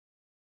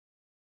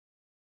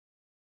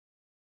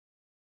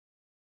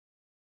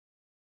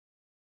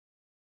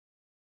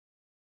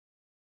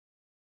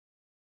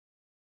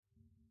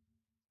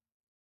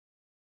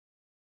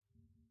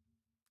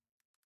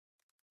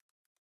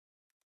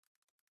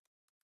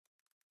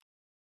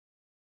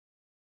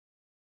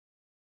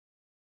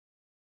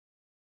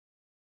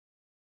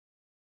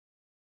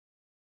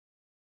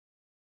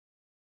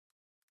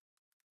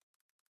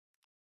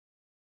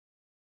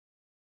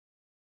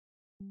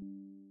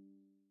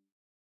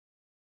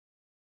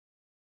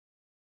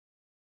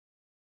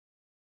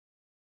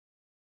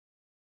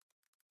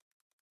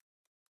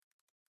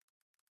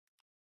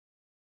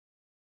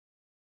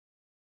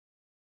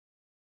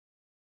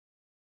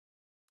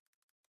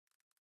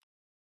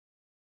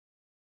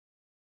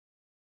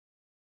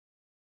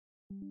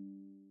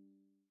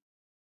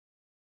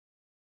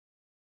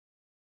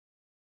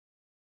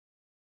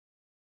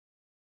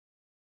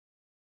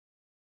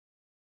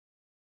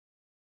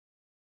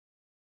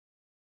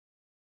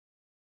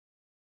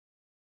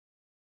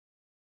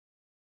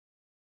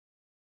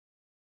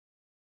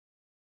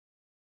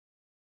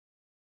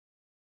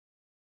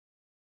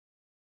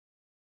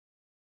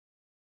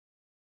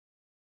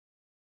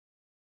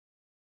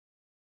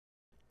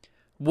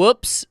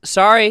Whoops.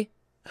 Sorry.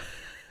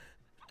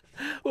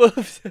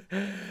 Whoops.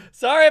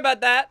 Sorry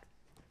about that.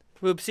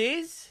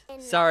 Whoopsies.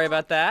 Sorry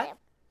about that.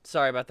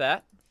 Sorry about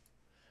that.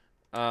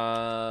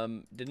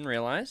 Didn't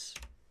realize.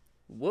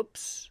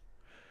 Whoops.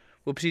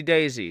 Whoopsie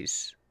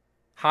daisies.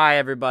 Hi,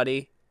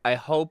 everybody. I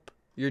hope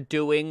you're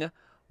doing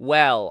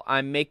well.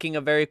 I'm making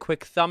a very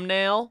quick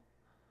thumbnail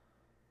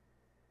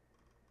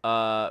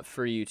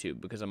for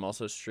YouTube because I'm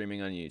also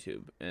streaming on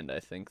YouTube, and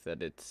I think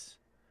that it's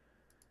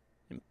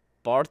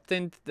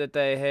important that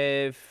I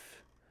have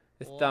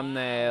the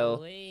thumbnail,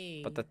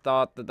 but I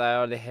thought that I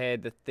already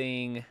had the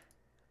thing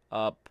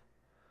up.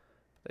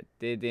 I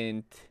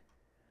didn't,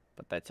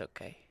 but that's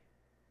okay.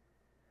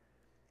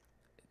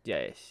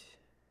 Yes.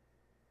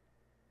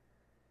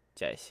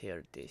 Just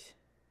here it is.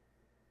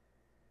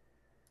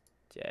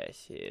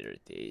 Just here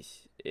it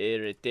is.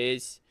 Here it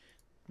is.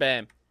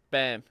 Bam.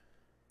 Bam.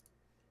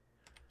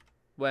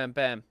 Wham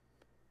bam.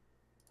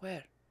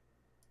 Where?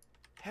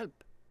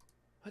 Help.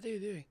 What are you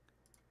doing?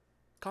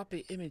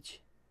 Copy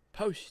image.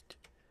 Post.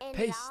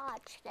 Paste.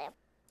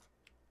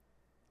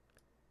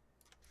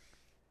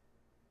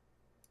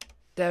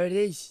 There it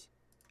is.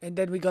 And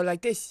then we go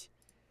like this.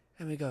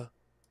 And we go.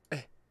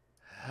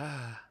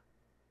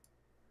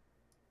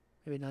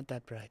 Maybe not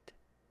that bright.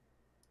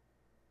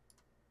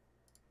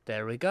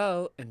 There we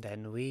go. And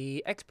then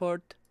we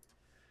export.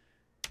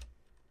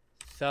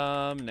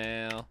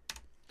 Thumbnail.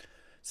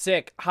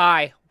 Sick.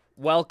 Hi.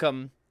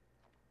 Welcome.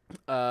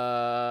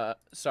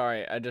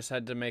 Sorry. I just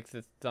had to make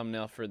the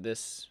thumbnail for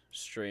this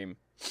stream.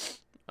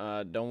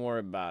 Don't worry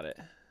about it.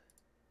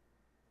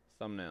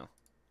 Thumbnail.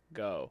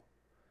 Go.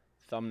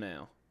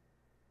 Thumbnail.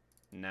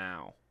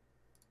 Now.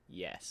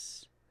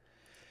 Yes.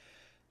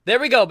 There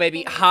we go,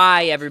 baby.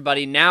 Hi,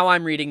 everybody. Now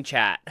I'm reading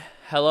chat.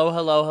 Hello,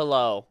 hello,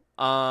 hello.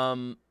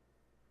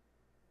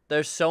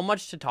 There's so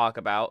much to talk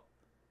about.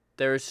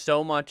 There's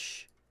so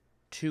much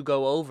to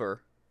go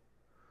over.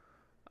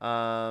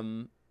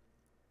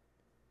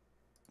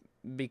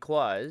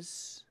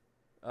 Because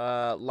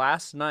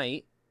last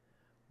night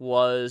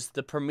was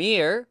the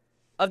premiere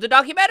of the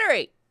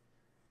documentary,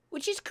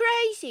 which is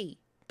crazy.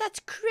 That's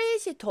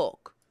crazy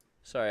talk.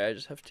 Sorry, I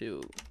just have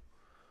to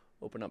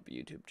open up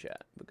YouTube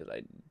chat because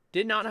I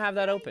did not have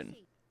that open.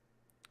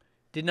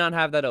 Did not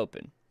have that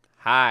open.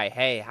 Hi,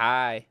 hey,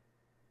 hi.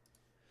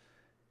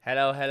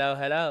 Hello, hello,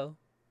 hello.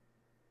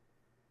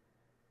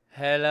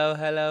 Hello,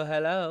 hello,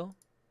 hello.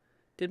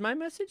 Did my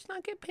message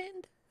not get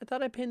pinned? I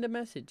thought I pinned a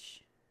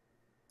message.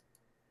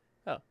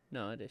 Oh,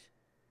 no, it is.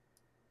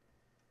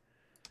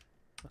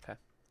 Okay,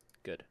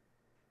 good.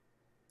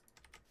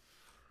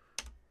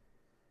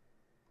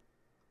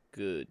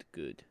 Good,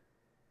 good.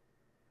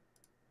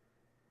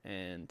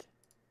 And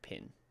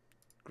pin.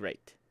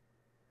 Great.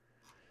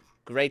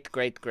 Great,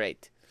 great,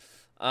 great.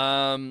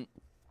 Yeah,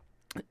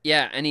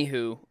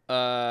 anywho,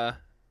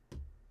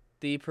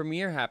 the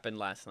premiere happened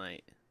last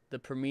night. The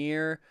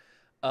premiere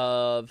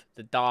of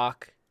the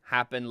doc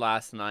happened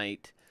last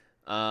night.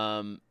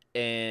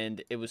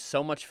 And it was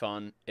so much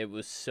fun. It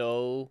was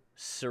so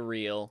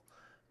surreal.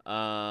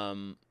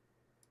 It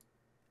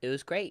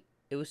was great.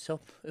 It was so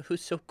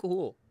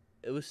cool.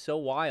 It was so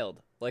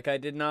wild. Like I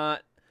did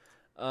not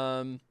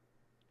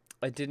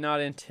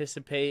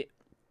anticipate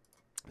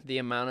the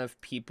amount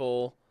of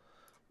people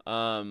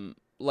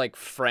like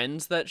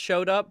friends that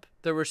showed up.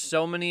 There were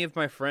so many of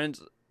my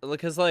friends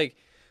because like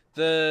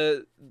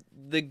the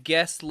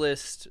guest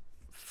list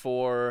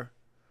for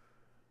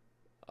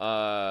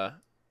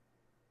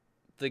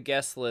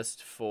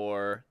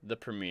the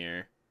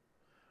premiere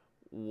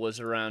was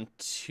around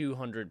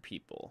 200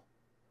 people.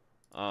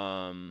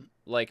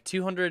 Like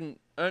 200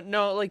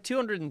 no, like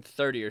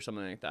 230 or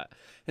something like that.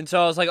 And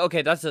so I was like,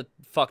 okay, that's a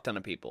fuck ton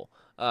of people.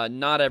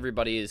 Not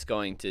everybody is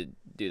going to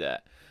do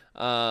that.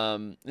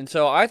 And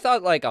so I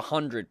thought like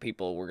 100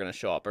 people were going to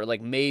show up, or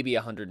like maybe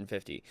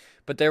 150,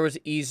 but there was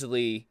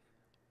easily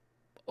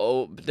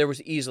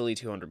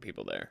 200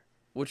 people there,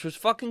 which was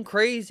fucking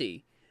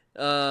crazy.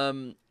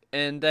 And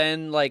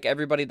then like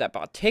everybody that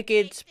bought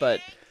tickets, but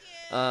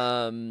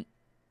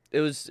it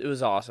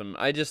was awesome.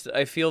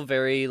 I feel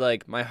very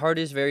like my heart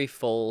is very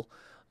full,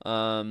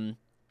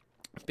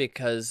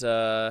 because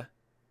I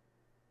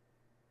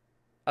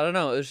don't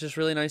know, it was just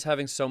really nice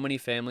having so many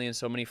family and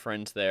so many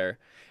friends there.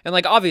 And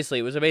like obviously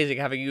it was amazing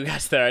having you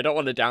guys there. I don't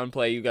want to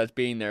downplay you guys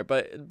being there,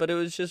 but it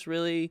was just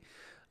really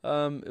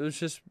It was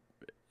just,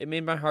 it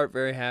made my heart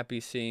very happy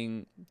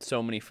seeing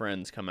so many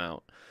friends come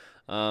out.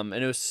 And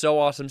it was so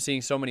awesome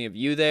seeing so many of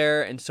you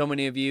there and so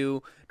many of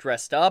you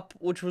dressed up,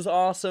 which was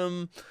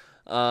awesome.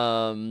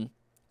 And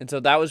so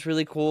that was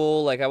really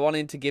cool. Like, I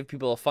wanted to give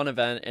people a fun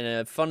event and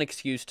a fun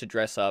excuse to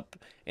dress up,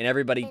 and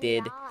everybody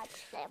did.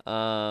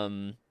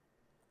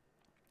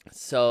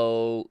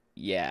 So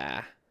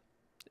yeah,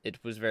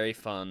 it was very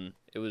fun.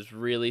 It was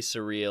really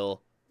surreal.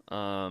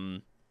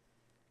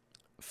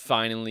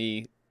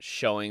 Finally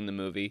showing the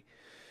movie.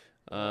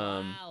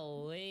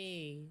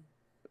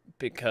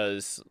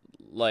 Because,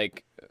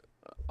 like,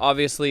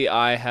 obviously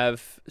I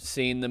have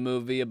seen the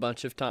movie a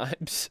bunch of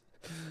times.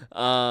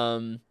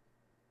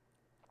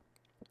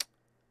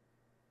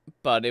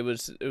 But it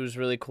was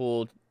really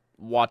cool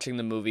watching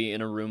the movie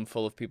in a room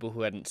full of people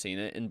who hadn't seen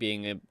it and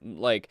being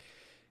like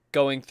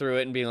going through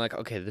it and being like,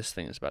 okay, this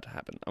thing is about to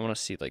happen. I want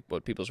to see like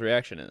what people's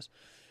reaction is.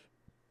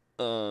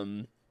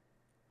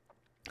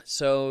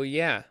 So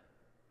yeah,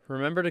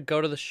 remember to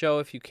go to the show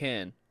if you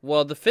can.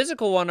 Well, the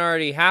physical one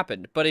already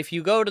happened, but if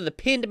you go to the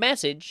pinned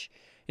message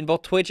in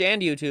both Twitch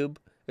and YouTube,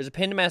 there's a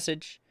pinned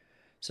message.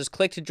 It says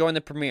click to join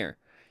the premiere.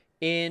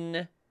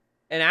 In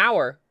an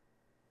hour,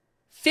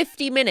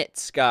 50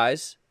 minutes,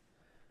 guys.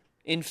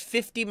 In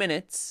 50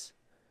 minutes,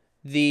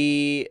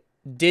 the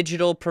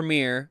digital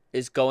premiere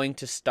is going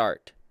to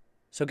start.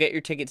 So get your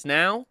tickets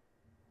now.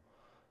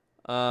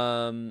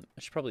 I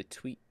should probably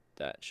tweet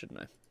that,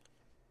 shouldn't I?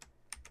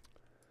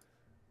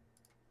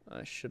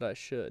 I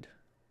should.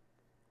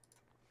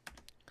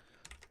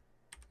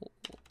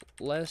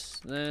 Less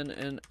than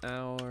an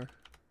hour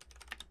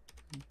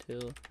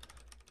until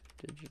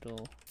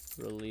digital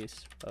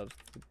release of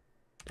the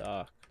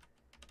doc.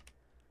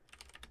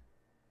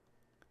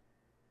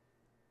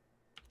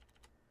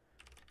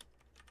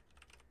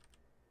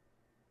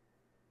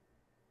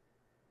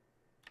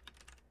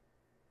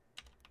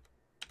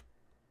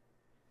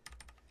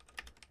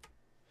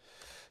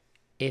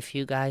 If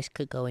you guys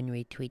could go and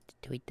retweet the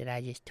tweet that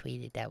I just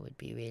tweeted, that would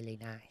be really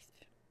nice.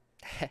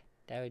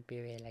 That would be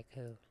really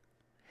cool.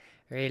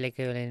 Really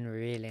cool and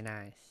really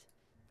nice.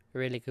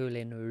 Really cool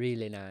and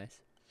really nice.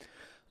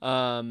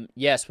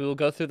 Yes, we will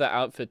go through the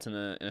outfits in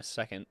a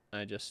second.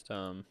 I just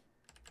want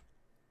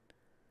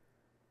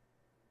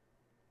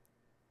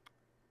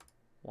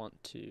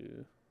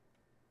to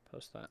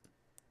post that.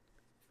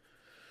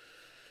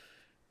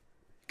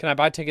 Can I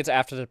buy tickets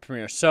after the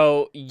premiere?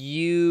 So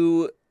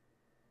you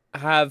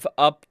have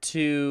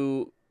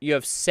you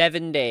have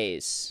 7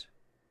 days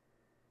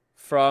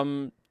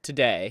from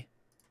today.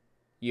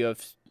 You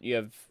have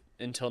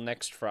until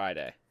next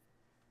Friday.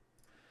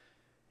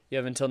 You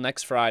have until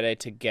next Friday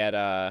to get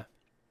a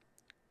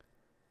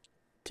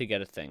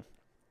thing.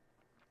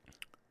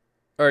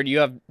 Or you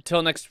have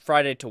till next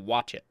Friday to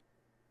watch it.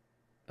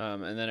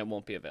 And then it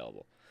won't be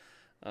available.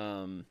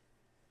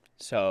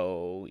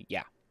 So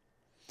yeah.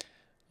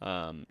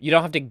 You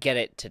don't have to get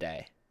it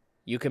today.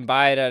 You can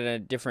buy it at a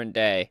different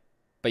day,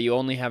 but you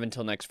only have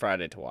until next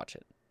Friday to watch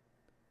it.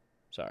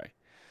 Sorry.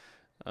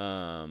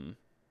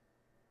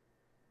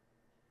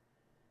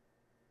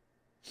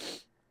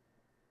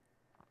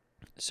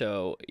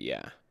 So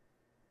yeah.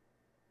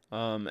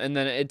 And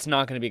then it's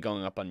not going to be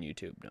going up on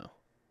YouTube, no.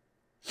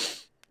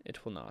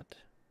 It will not.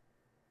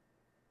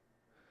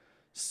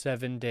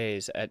 7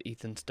 days at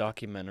Ethan's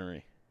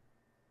documentary.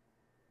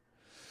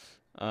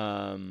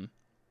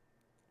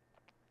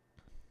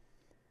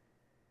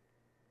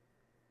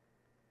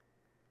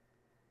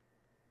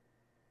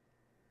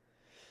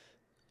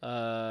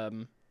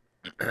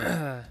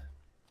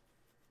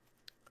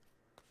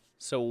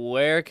 So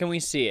where can we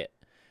see it?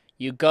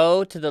 You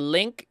go to the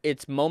link.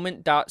 It's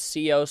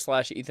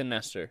moment.co/Ethan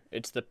Nestor.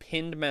 It's the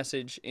pinned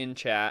message in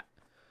chat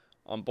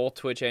on both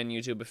Twitch and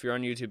YouTube. If you're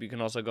on YouTube, you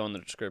can also go in the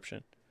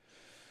description.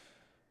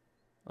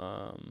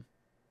 But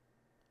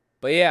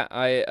yeah,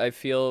 I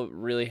feel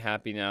really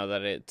happy now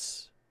that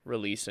it's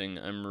releasing.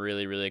 I'm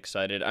really, really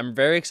excited. I'm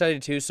very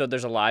excited too. So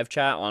there's a live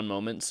chat on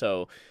Moment.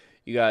 So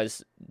you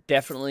guys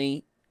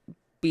definitely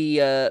be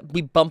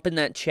bumping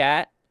that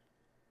chat.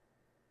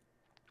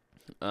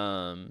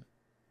 So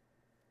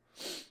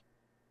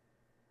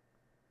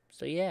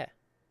yeah.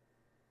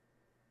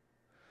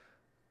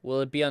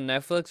 Will it be on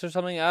Netflix or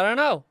something? I don't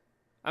know.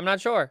 I'm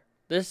not sure.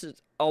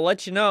 I'll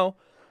let you know.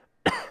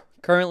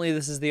 Currently,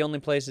 this is the only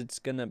place it's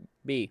gonna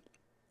be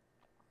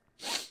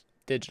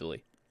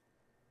digitally.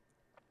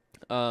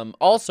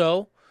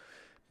 Also,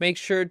 make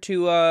sure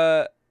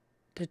to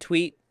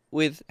tweet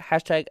with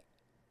hashtag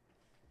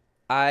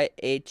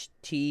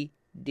IHTDT.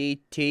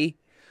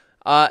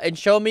 And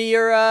show me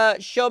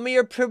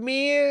your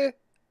premiere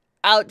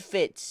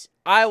outfits.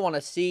 I want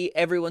to see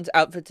everyone's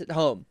outfits at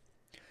home.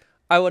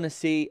 I want to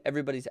see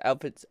everybody's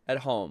outfits at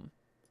home.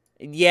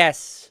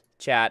 Yes,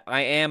 chat,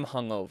 I am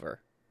hungover.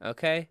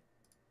 Okay?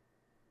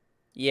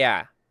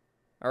 Yeah.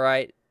 All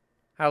right.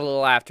 Had a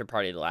little after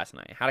party last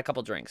night. Had a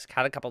couple drinks.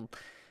 Had a couple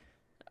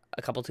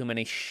too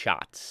many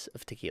shots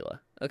of tequila.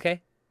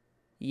 Okay?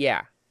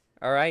 Yeah.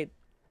 All right.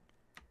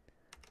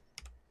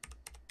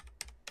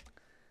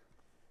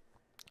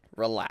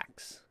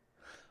 Relax.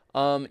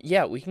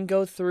 Yeah, we can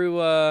go through,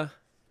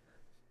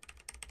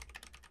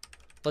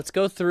 let's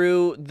go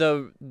through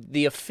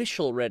the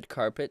official red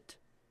carpet.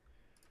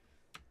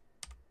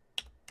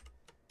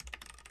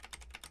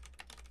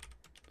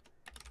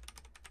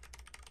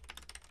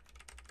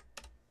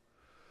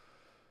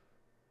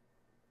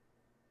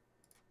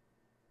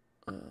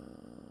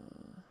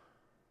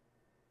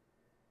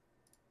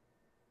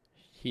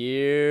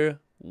 Here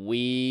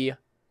we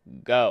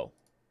go.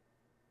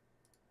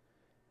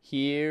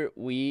 Here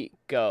we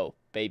go,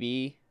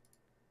 baby.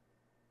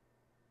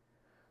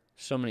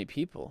 So many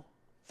people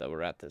that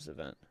were at this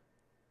event.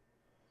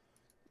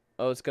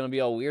 Oh, it's gonna be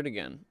all weird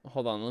again.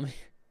 Hold on,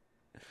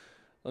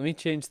 let me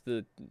change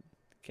the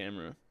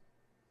camera.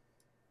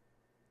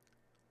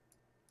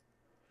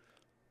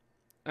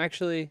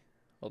 Actually,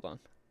 hold on.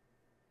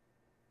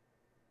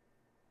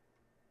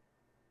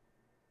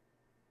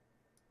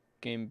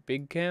 Game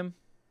big cam?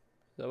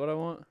 Is that what I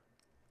want?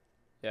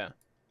 Yeah.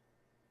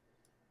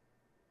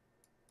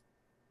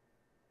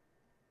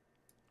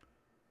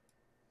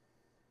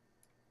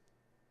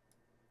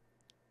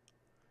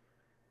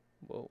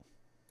 Whoa.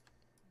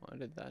 Why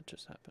did that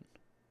just happen?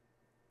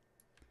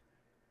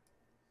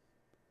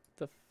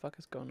 What the fuck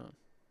is going on?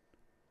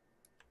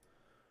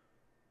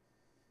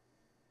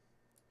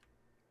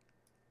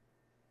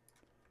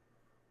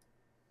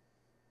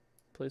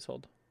 Please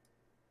hold.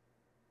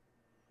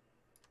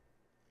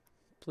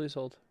 Please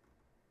hold.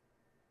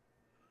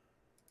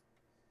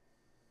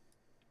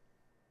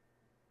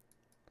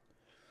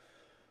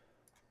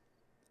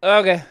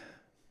 Okay.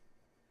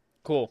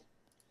 Cool.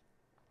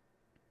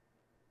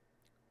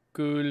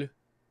 Cool.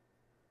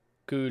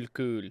 Cool,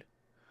 cool.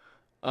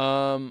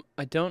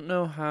 I don't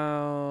know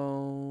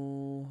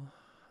how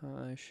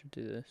I should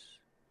do this.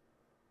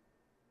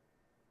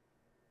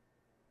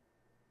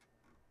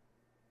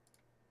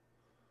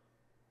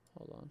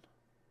 Hold on.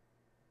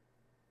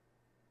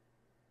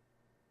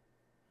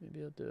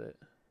 Maybe I'll do it.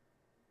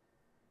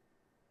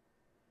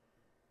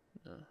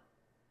 No.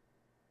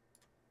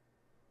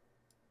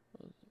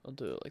 I'll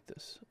do it like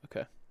this.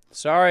 Okay.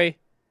 Sorry.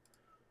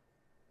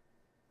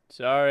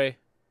 Sorry.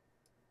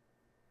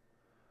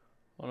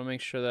 I want to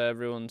make sure that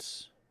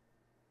everyone's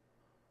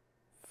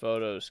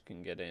photos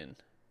can get in.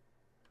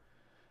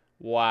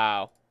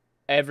 Wow.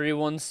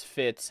 Everyone's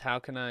fits. How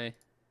can I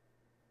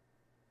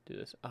do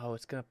this? Oh,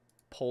 it's going to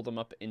pull them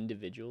up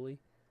individually.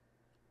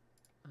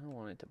 I don't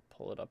want it to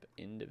pull it up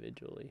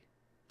individually.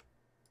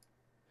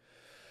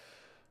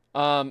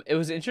 It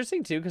was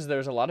interesting too because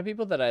there's a lot of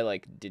people that I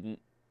like didn't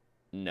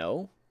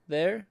know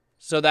there.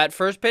 So that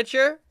first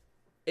picture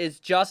is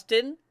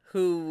Justin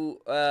who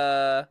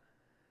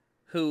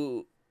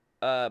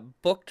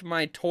booked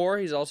my tour.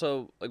 He's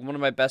also like one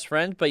of my best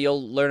friends, but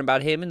you'll learn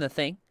about him in the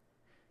thing.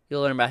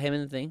 You'll learn about him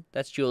in the thing.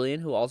 That's Julian,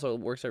 who also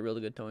works at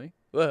Really Good Towing.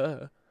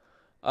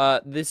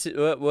 This is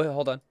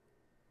hold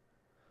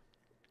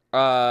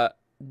on.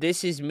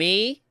 This is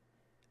me,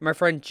 my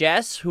friend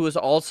Jess, who is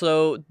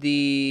also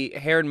the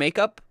hair and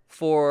makeup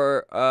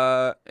for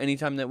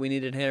anytime that we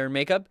needed hair and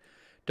makeup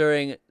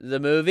during the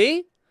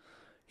movie.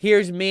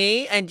 Here's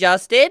me and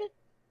Justin.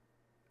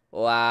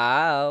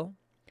 Wow.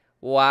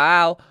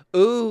 Wow.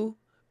 Ooh.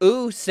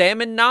 Ooh, Sam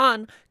and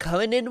Non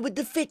coming in with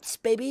the fits,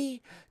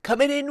 baby.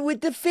 Coming in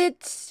with the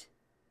fits.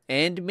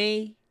 And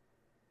me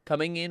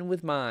coming in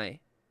with my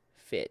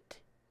fit,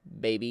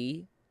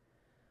 baby.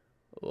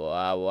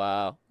 Wow,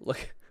 wow.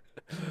 Look.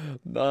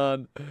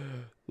 Non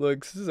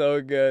looks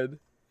so good.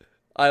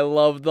 I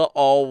love the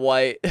all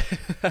white.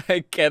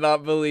 I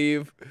cannot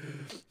believe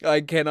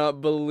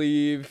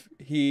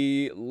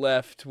he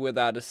left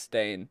without a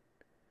stain.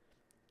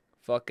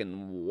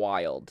 Fucking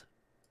wild.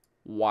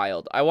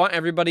 Wild. I want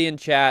everybody in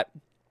chat,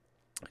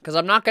 because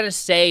I'm not going to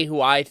say who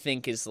I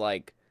think is,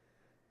 like,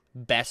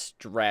 best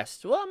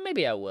dressed. Well,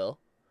 maybe I will.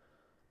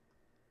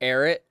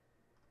 Eric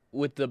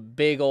with the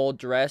big old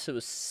dress. It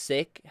was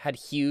sick. Had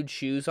huge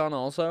shoes on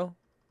also.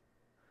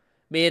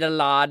 Made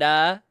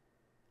Alana.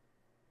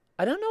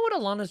 I don't know what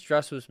Alana's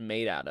dress was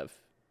made out of,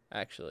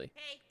 actually.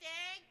 Hey,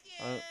 thank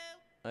you.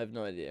 I have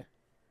no idea.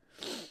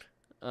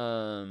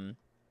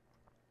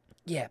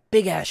 Yeah,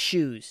 big ass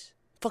shoes.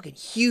 Fucking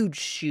huge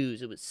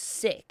shoes. It was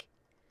sick.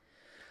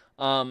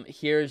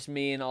 Here's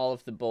me and all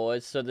of the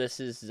boys. So this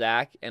is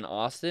Zach and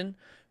Austin,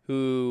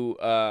 who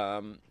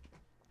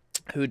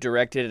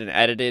directed and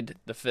edited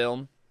the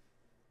film.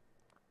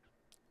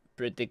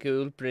 Pretty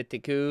cool, pretty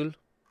cool.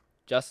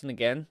 Justin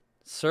again.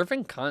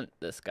 Surfing cunt,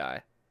 this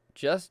guy.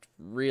 Just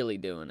really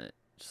doing it.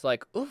 Just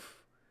like, oof.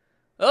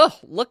 Oh,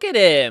 look at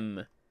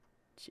him.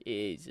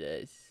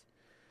 Jesus.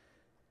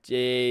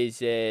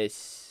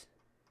 Jesus.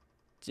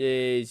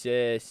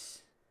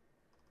 Jesus.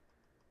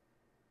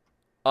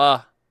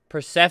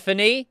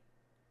 Persephone.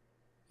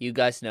 You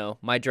guys know.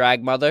 My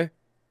drag mother.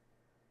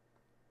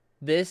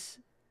 This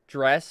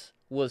dress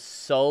was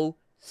so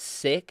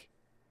sick.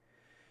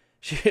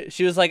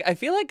 She was like, I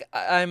feel like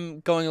I'm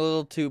going a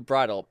little too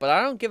bridal, but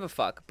I don't give a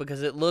fuck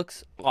because it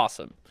looks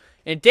awesome.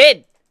 And it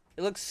did.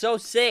 It looks so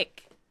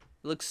sick.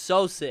 It looks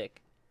so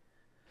sick.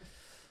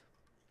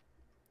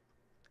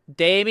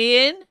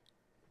 Damien,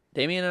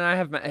 Damien and I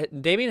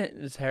have...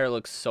 Damien's hair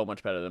looks so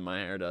much better than my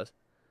hair does.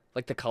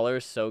 Like, the color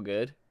is so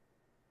good.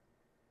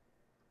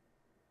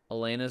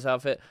 Elena's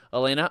outfit.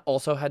 Elena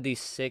also had these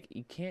sick...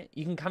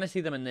 You can kind of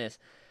see them in this.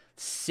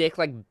 Sick,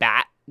 like,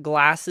 bat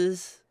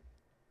glasses.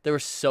 They were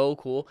so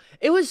cool.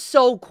 It was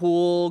so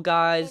cool,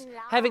 guys.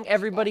 Having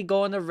everybody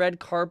go on the red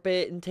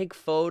carpet and take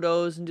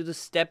photos and do the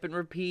step and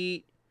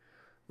repeat.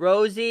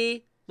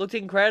 Rosie looked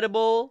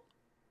incredible.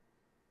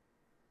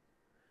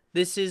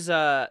 This is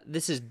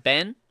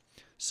Ben.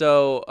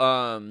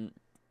 So,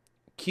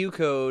 Q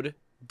Code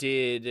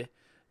did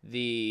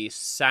the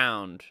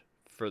sound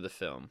for the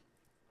film.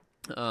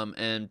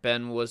 And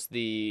Ben was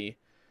the...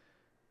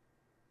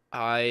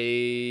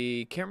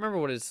 I can't remember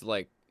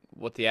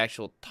what the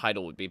actual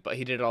title would be, but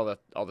he did all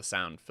the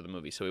sound for the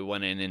movie. So he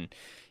went in and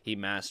he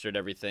mastered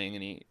everything,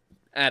 and he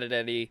added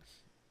any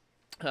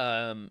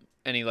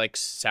like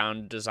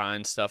sound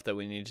design stuff that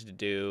we needed to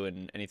do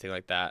and anything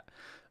like that.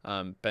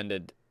 Ben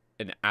did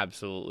an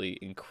absolutely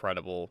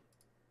incredible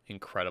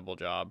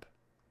job.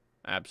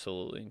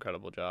 Absolutely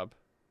incredible job.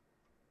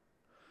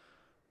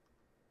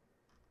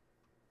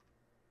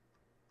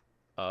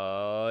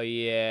 Oh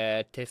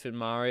yeah, Tiff and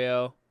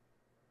Mario.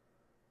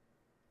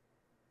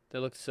 They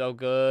looked so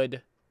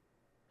good.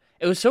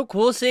 It was so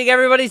cool seeing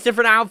everybody's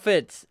different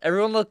outfits.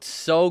 Everyone looked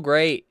so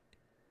great.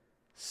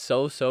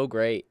 So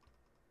great.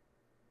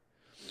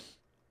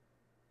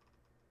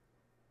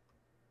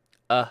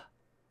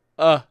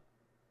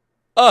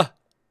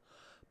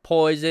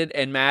 Poison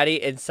and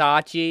Maddie and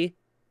Sachi.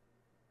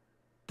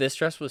 This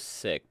dress was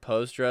sick.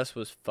 Poe's dress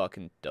was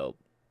fucking dope.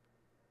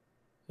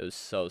 It was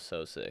so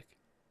sick.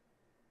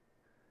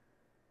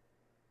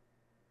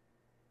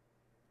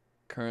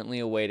 Currently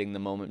awaiting the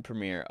moment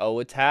premiere. Oh,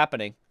 it's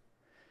happening.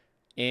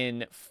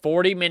 In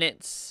 40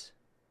 minutes.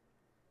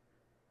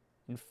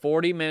 In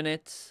 40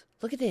 minutes.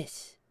 Look at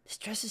this. This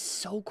dress is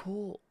so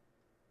cool.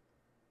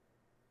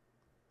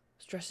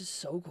 This dress is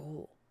so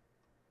cool.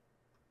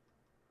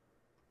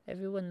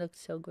 Everyone looked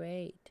so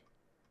great.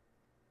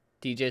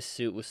 DJ's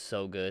suit was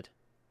so good.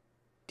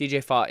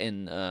 DJ fought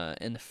in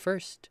the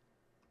first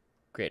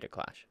Creator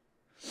Clash.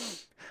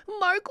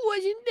 Mark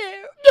wasn't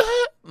there.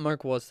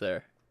 Mark was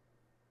there.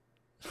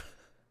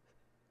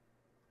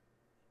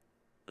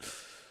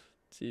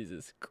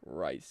 Jesus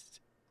Christ.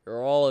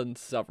 You're all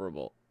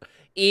insufferable.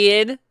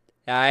 Ian.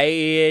 Hi,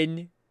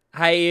 Ian.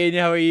 Hi, Ian.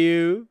 How are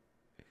you?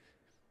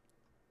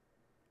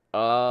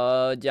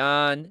 Oh,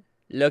 John.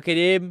 Look at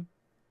him.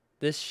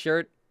 This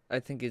shirt, I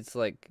think it's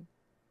like...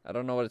 I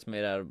don't know what it's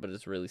made out of, but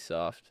it's really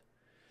soft.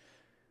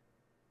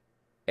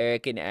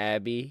 Eric and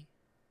Abby.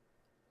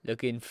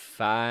 Looking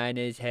fine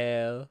as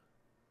hell.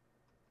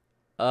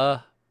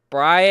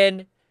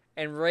 Brian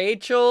and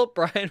Rachel.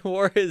 Brian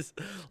wore his,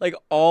 like,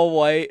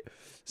 all-white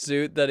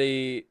suit that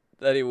he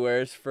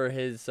wears for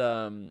his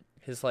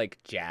like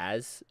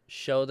jazz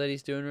show that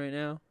he's doing right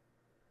now.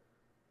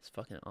 It's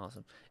fucking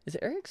awesome. Is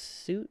Eric's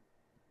suit?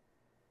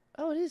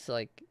 Oh, it is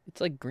like,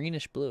 it's like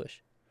greenish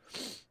bluish.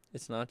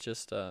 It's not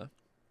just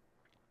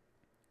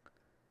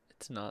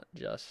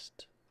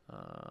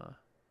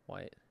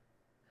white.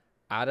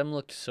 Adam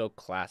looked so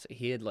classic.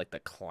 He had like the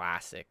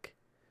classic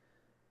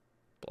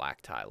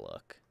black tie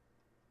look.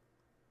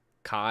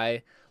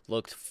 Kai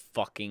looked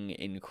fucking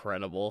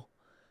incredible.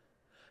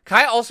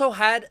 Kai also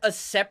had a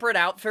separate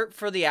outfit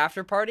for the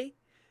after party.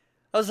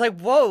 I was like,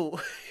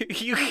 whoa,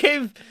 you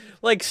came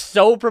like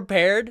so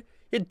prepared.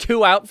 You had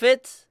 2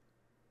 outfits.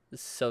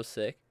 It's so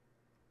sick.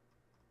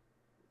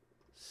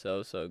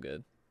 So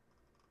good.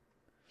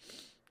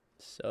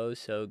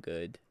 So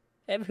good.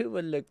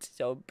 Everyone looked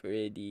so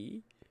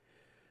pretty.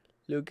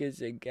 Lucas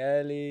and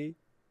Kelly.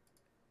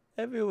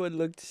 Everyone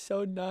looked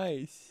so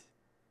nice.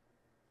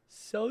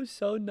 So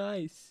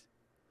nice.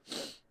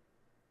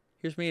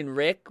 Here's me and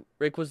Rick.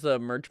 Rick was the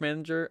merch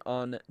manager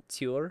on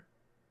tour.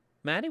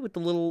 Maddie with a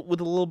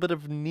little bit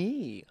of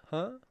knee,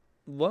 huh?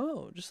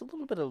 Whoa, just a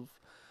little bit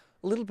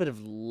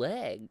of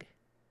leg.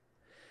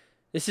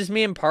 This is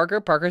me and Parker.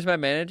 Parker's my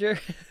manager.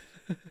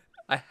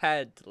 I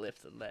had to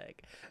lift the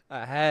leg.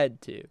 I had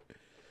to.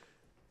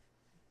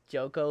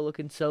 Joko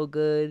looking so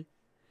good.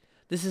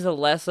 This is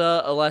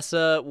Alessa.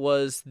 Alessa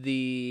was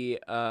the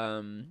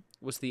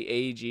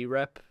AEG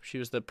rep. She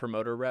was the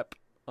promoter rep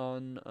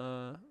on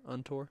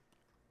tour.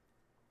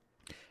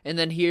 And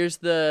then here's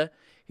the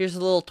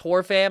little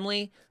tour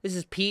family. This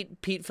is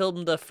Pete. Pete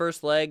filmed the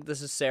first leg.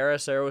 This is Sarah.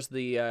 Sarah was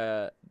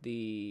the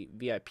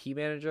VIP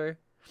manager.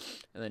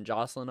 And then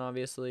Jocelyn,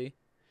 obviously.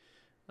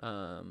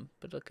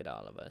 But look at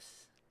all of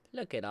us.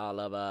 Look at all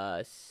of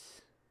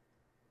us.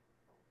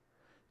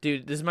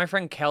 Dude, this is my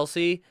friend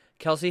Kelsey.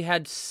 Kelsey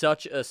had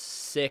such a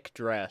sick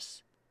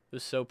dress. It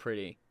was so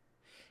pretty.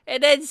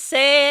 And then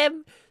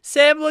Sam.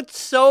 Sam looked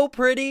so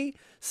pretty.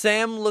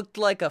 Sam looked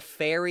like a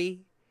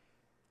fairy.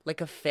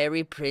 Like a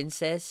fairy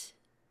princess.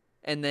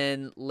 And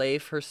then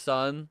Leif, her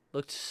son,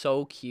 looked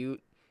so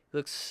cute. He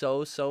looked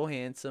so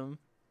handsome.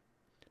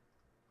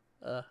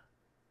 My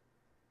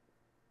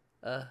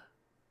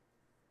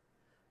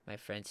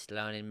friends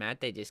Sloan and Matt,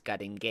 they just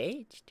got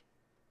engaged.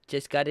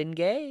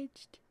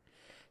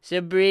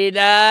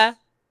 Sabrina.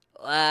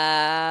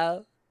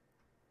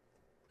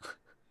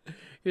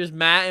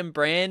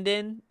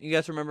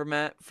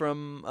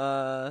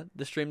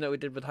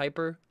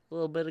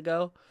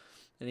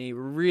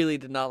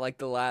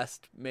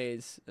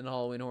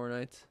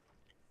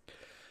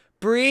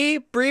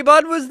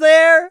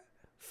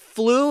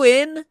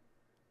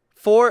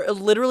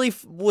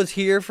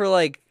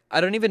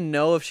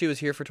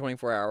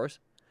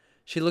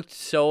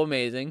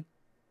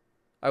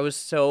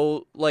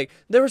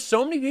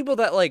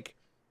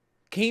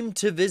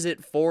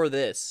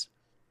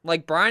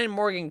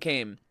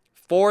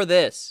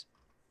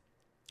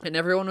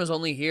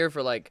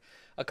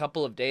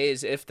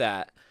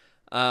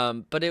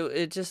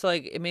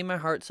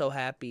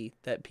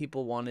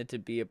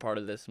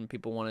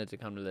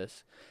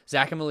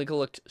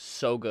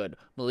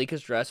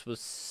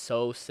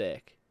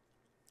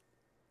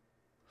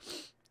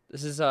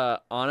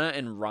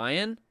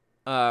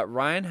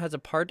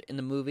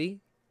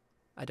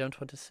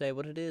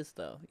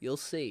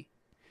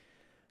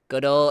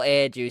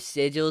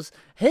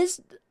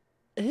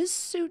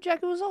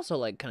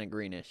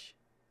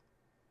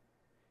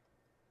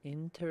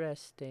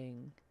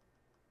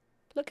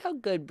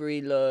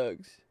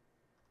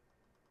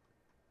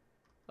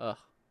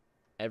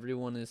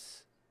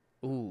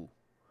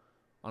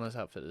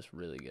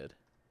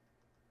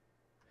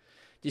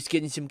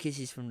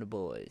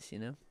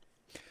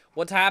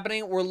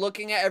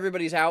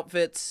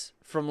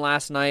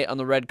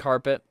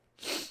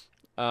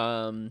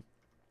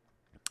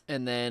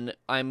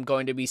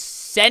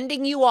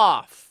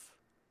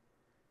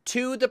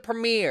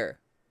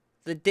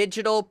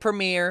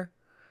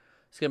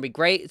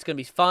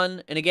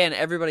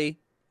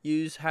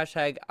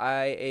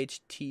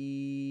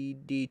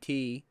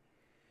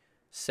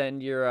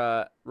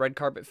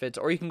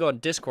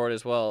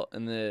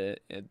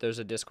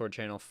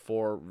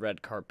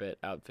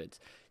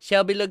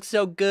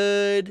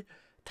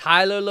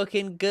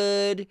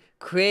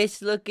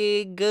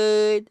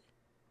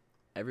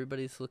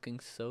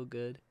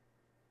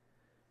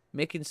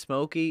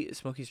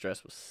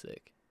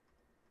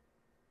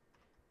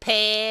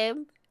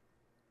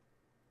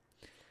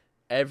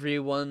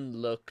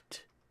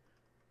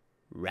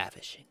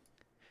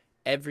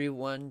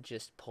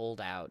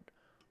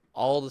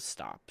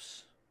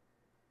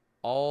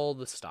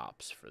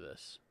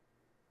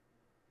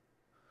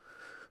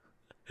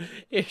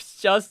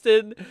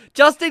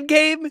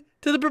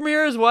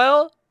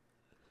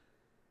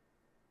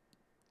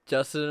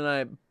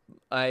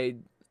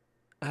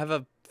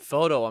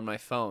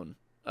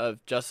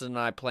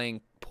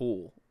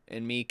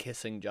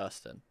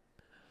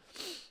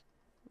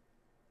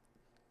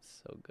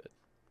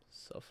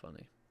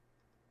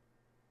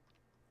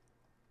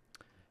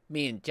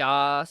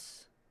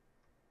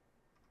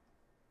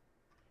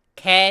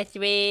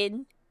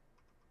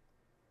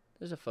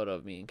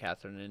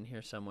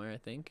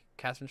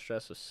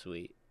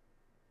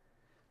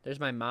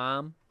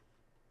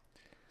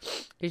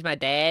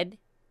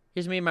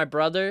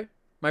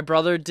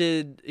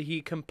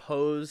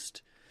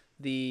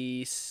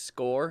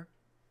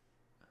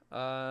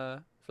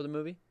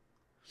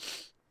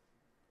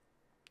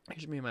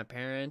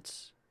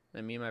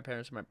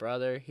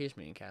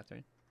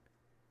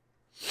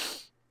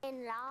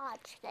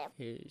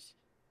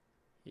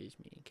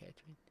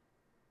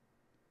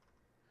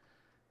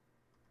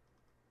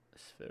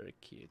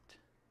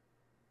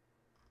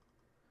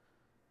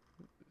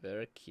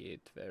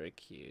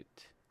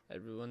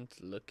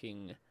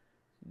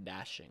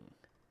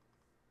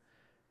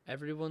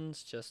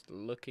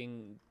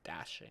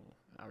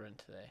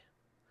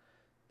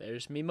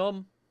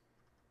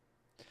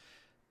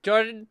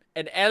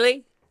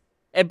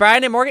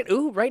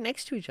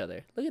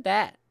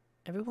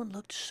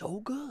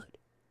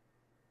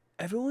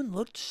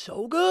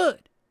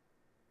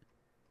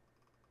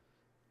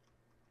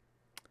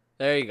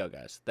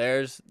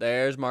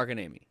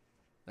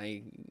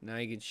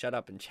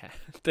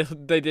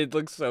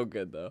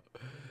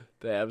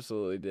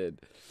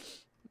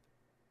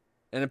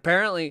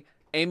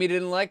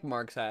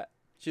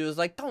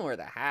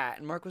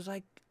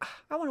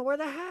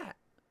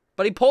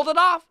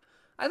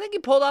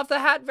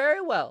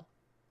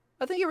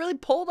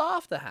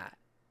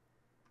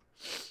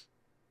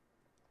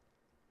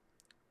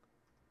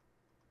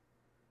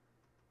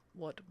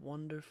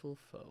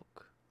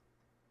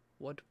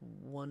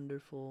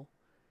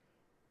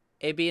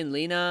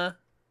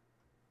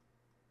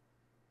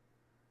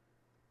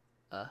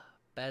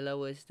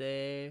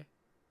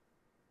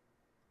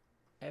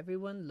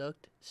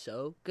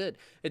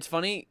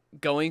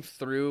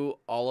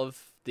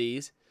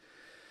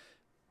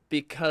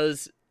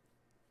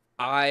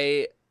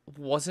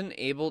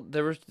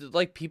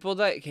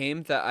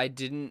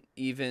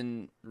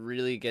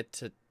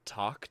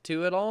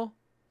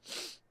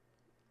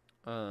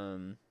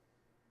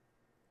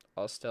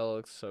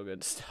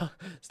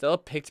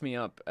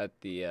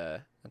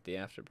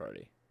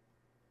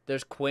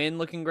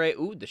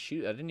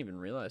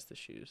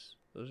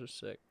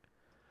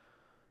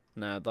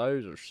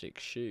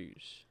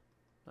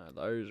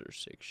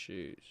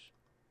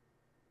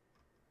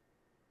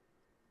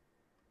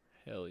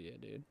 Hell yeah,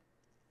 dude.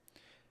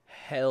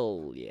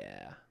 Hell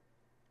yeah.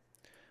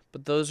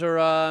 But those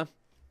are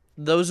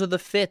the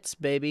fits,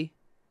 baby.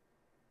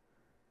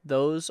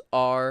 Those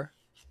are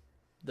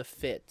the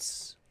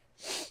fits.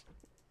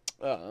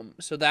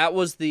 So that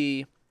was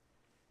the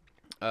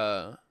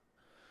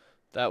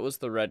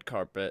red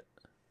carpet.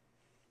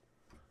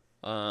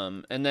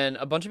 And then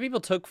a bunch of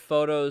people took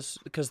photos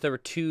because there were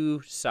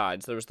two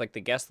sides. There was like the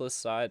guest list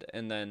side,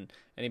 and then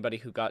anybody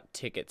who got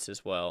tickets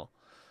as well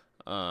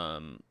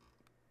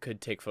could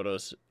take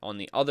photos on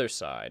the other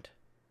side.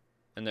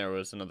 And there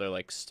was another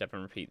like step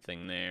and repeat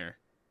thing there.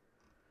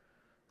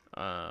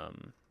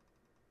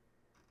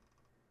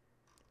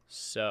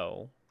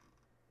 So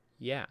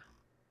yeah.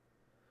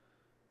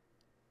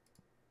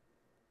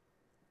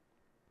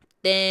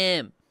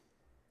 Damn.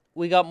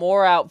 We got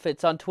more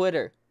outfits on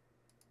Twitter.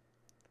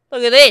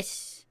 Look at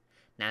this.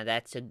 Now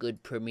that's a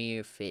good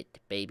premiere fit,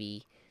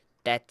 baby.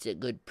 That's a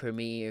good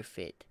premiere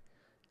fit.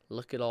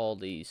 Look at all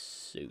these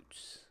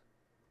suits.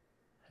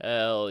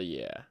 Hell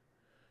yeah.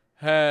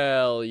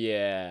 Hell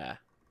yeah.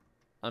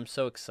 I'm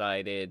so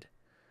excited.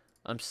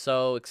 I'm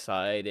so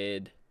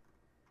excited.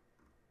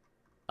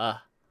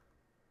 I'm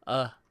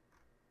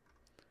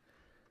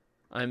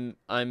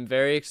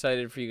very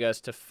excited for you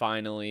guys to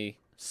finally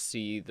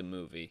see the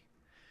movie.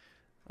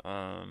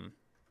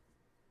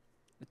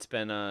 It's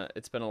been a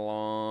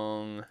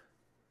long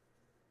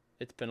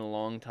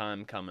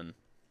time coming.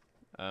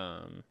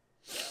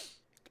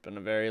 It's been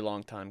a very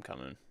long time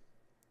coming.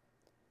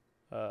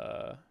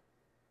 I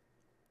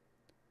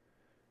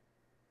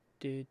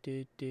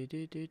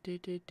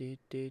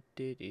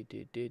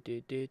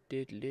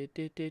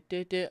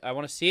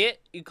want to see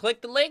it. You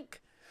click the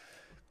link.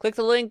 Click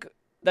the link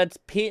that's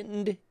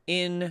pinned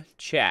in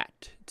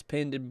chat. It's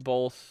pinned in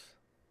both.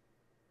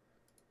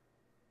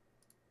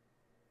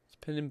 It's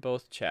pinned in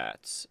both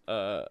chats.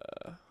 Hold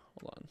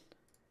on.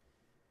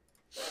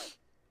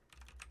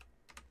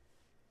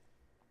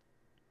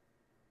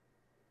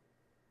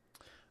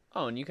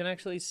 Oh, and you can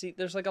actually see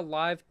there's like a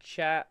live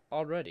chat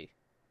already.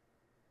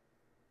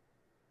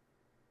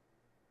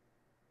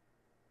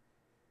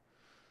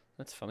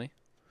 That's funny.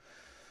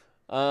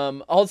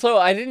 Also,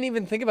 I didn't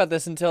even think about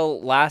this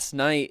until last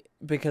night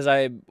because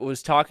I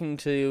was talking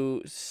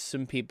to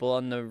some people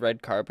on the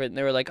red carpet and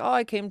they were like, "Oh,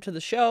 I came to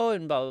the show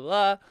and blah blah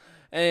blah."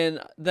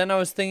 And then I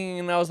was thinking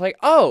and I was like,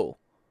 "Oh,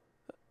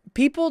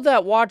 people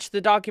that watch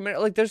the documentary,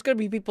 like there's going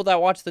to be people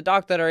that watch the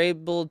doc that are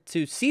able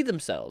to see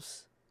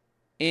themselves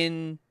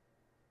in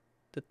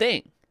the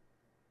thing."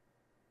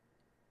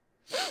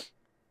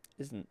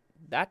 Isn't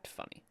that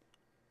funny?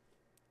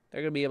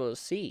 They're going to be able to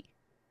see.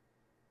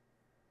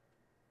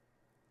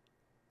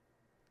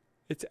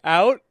 It's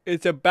out.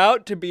 It's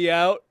about to be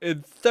out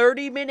in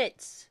 30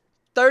 minutes.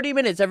 30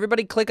 minutes.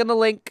 Everybody click on the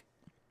link.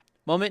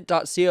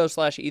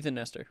 Moment.co/Ethan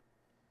Nestor.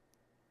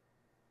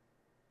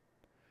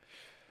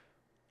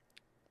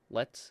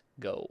 Let's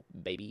go,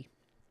 baby.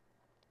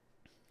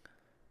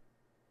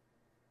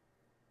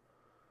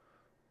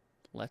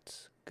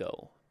 Let's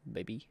go,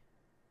 baby.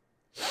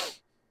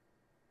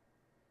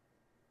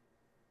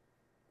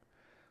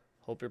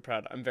 Hope you're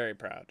proud. I'm very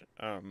proud.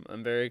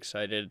 I'm very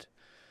excited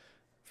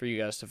for you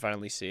guys to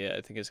finally see it.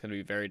 I think it's going to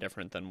be very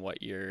different than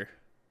what you're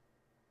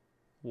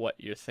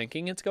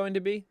thinking it's going to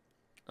be.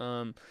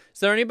 Is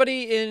there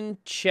anybody in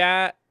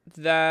chat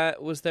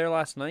that was there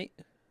last night?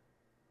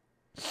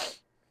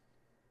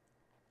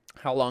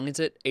 How long is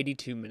it?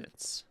 82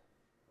 minutes.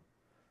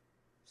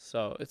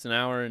 So it's an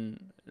hour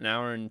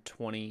and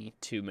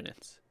 22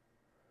 minutes.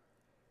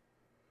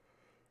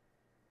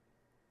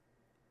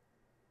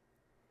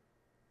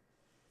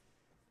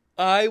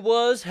 I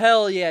was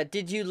hell yeah.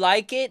 Did you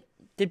like it?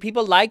 Did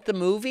people like the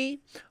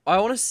movie? I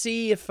want to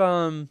see if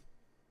I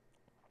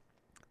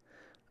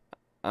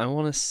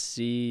want to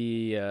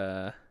see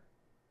I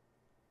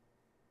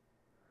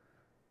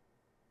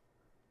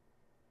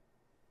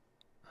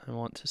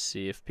want to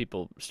see if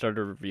people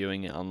started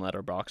reviewing it on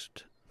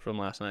Letterboxd from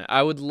last night.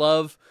 I would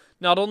love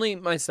not only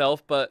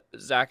myself but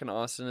Zach and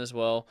Austin as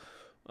well,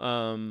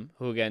 who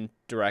again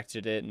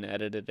directed it and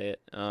edited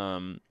it.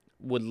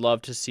 Would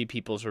love to see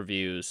people's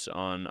reviews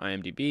on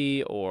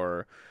IMDb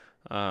or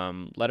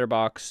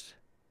Letterboxd.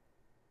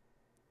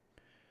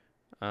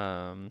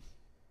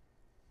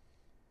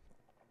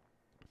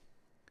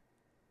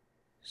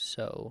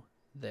 So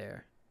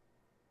there.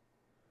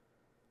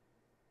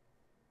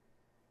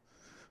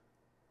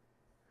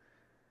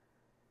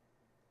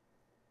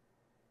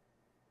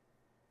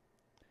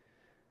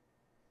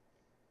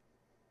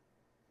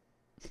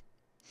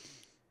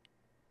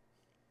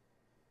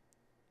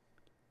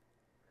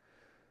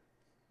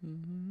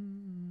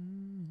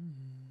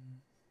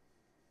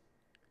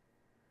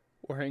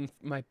 Wearing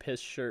my piss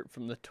shirt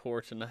from the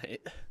tour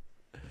tonight.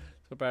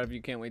 So proud of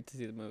you. Can't wait to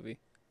see the movie.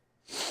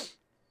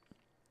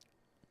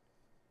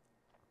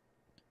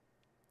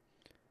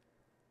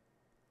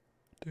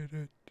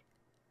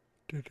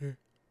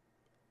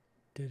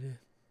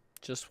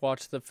 Just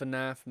watch the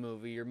FNAF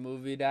movie. You're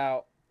movied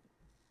out.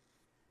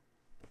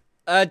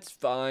 That's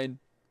fine.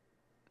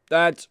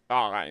 That's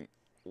fine.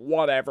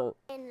 Whatever.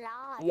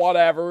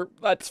 Whatever.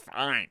 That's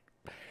fine.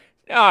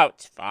 No,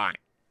 it's fine.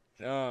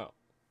 No.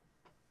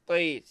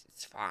 Please,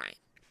 it's fine.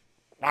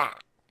 Ah.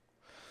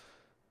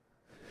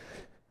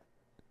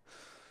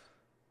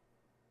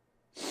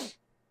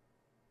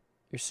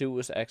 Your suit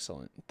was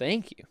excellent.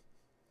 Thank you.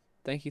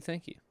 Thank you,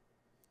 thank you.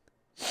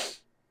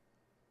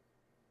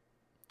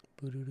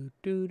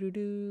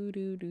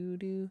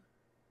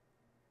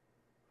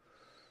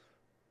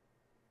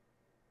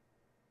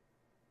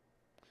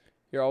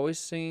 You're always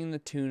singing the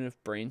tune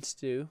of Brain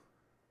Stew.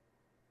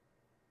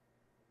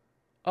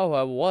 Oh,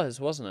 I was,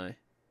 wasn't I?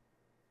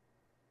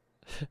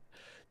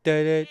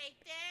 Did it.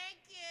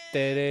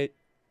 Did it.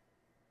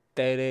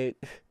 Did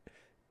it.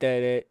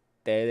 Did it.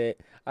 Did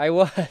it. I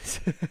was.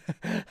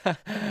 I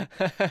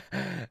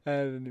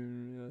didn't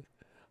even realize.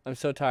 I'm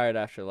so tired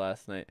after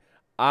last night.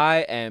 I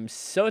am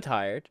so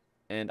tired,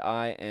 and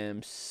I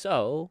am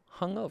so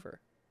hungover.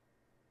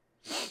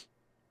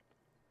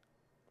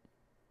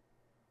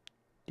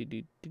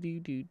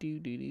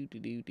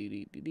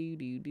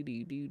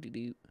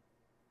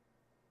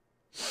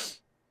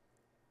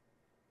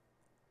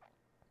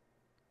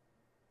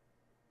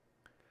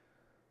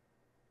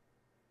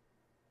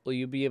 Will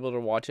you be able to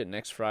watch it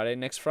next Friday?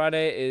 Next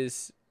Friday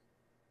is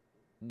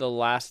the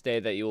last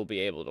day that you will be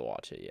able to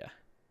watch it, yeah.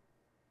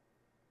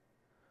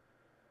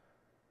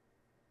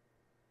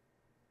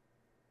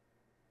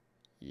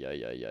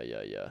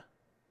 Yeah.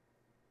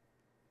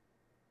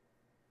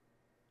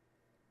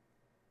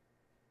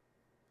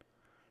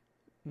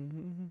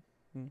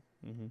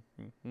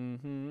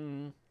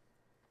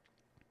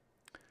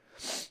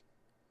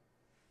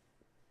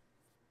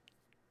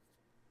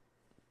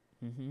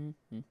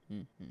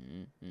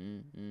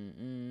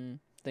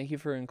 Thank you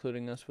for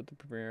including us with the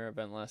premiere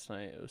event last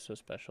night. It was so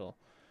special.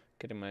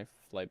 Getting my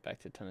flight back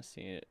to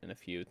Tennessee in a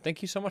few.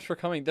 Thank you so much for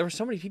coming. There were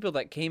so many people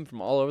that came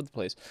from all over the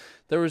place.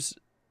 There was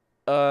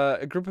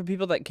a group of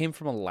people that came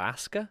from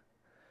Alaska,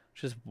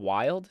 which is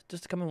wild,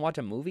 just to come and watch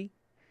a movie.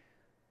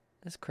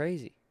 That's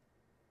crazy.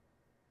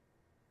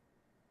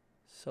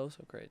 So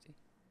crazy.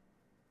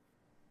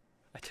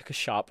 I took a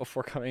shot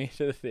before coming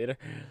into the theater.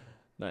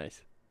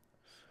 Nice.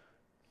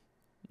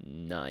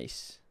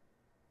 Nice.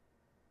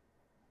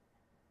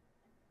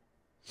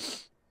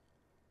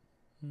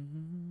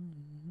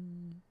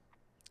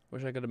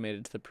 Wish I could have made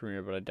it to the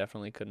premiere, but I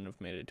definitely couldn't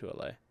have made it to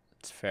LA.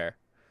 It's fair.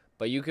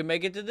 But you can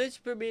make it to this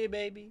premiere,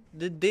 baby.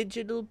 The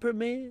digital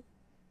premiere.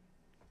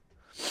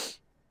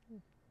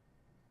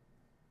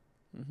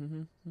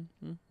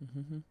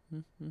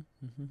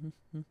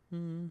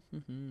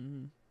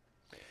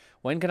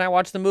 When can I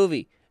watch the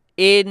movie?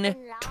 In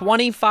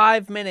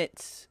 25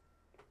 minutes.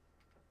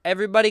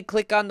 Everybody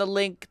click on the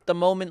link, the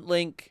Moment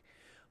link,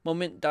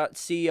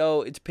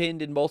 moment.co. It's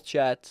pinned in both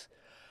chats.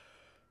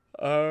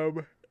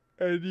 And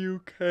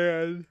you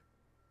can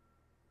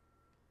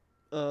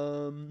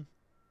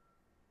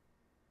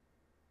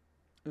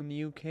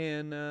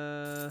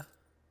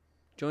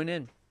join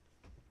in.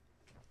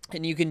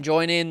 And you can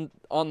join in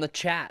on the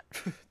chat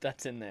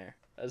that's in there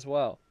as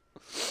well.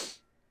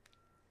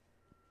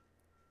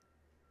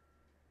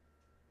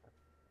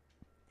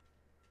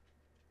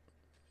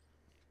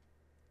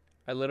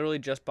 I literally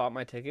just bought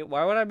my ticket.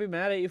 Why would I be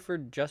mad at you for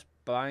just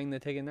buying the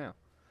ticket now?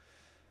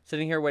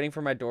 Sitting here waiting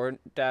for my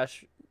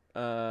DoorDash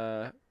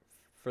for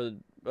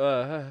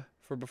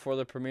before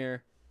the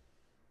premiere.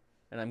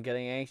 And I'm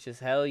getting anxious.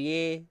 Hell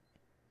yeah.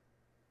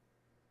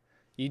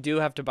 You do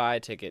have to buy a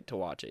ticket to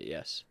watch it,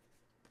 yes.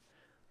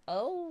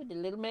 Oh, the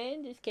little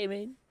man just came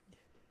in.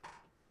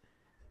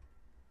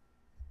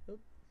 Oh.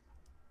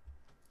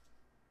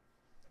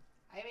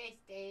 Hi,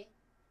 Misty.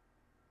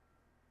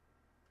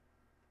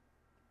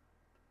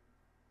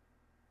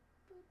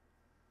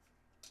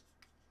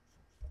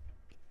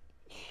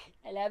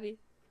 I love you.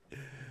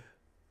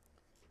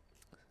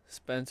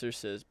 Spencer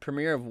says,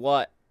 premiere of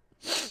what?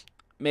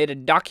 Made a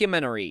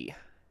documentary.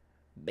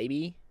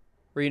 Baby.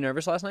 Were you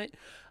nervous last night?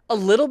 A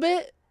little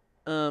bit.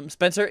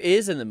 Spencer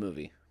is in the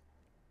movie.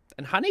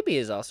 And Honeybee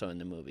is also in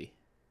the movie.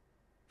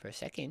 For a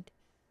second.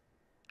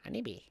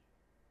 Honeybee.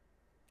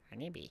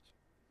 Honeybee.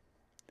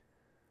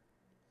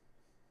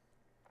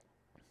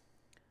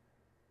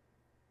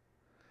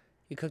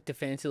 You cooked a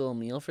fancy little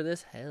meal for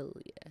this? Hell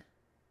yeah.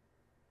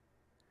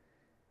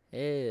 Hell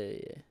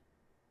yeah.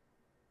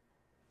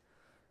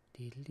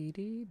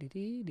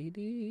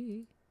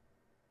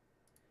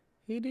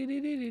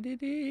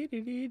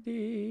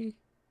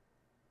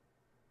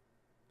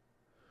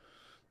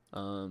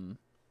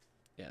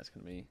 Yeah, it's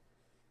gonna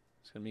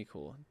be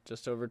cool.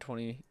 Just over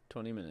 20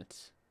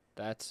 minutes.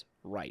 That's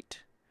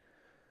right.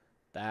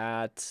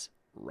 That's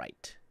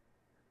right.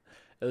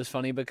 It was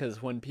funny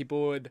because when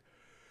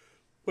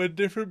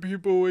different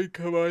people would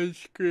come on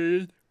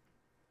screen.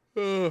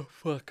 Oh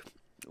fuck.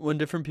 When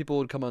different people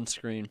would come on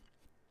screen,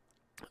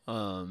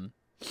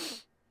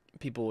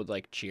 people would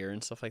like cheer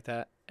and stuff like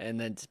that, and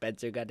then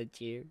Spencer got a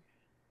cheer.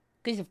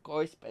 Cause of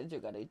course Spencer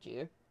got a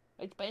cheer,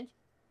 right, Spence?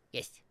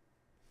 Yes.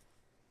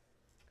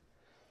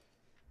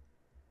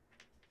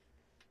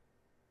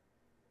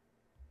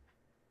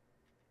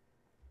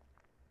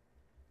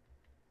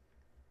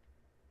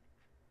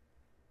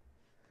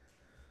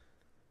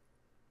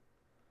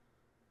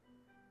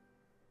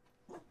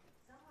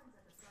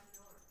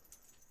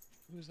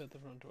 Who's at the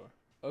front door?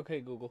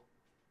 Okay, Google.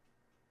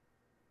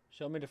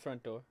 Show me the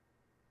front door.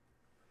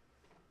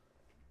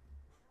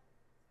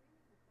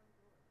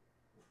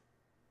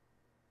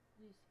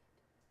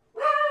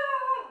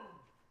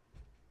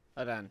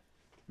 Hold on.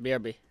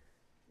 BRB.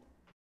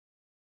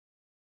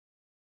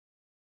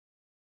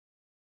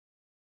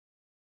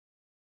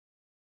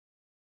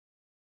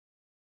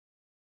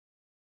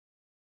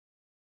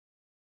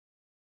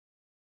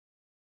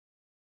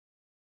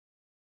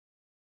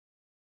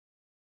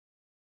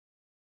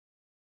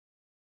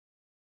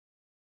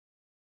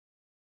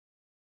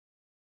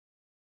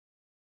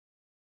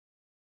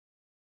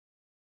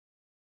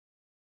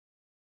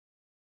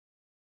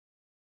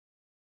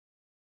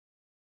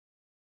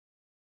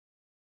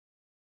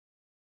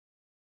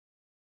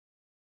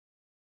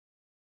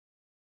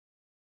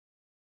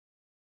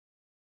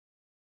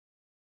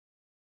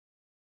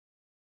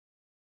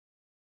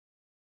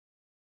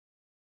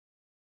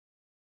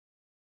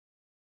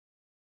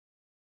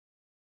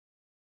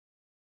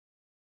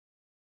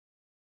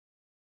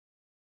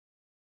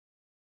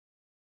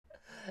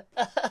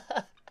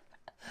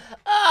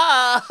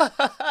 Oh!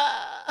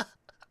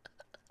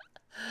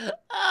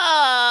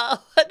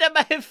 Oh! One of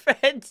my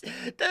friends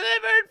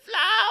delivered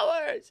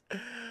flowers.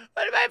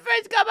 One of my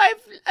friends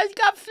has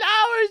got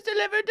flowers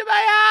delivered to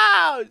my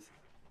house.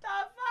 The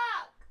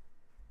fuck?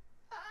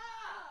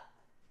 Ah!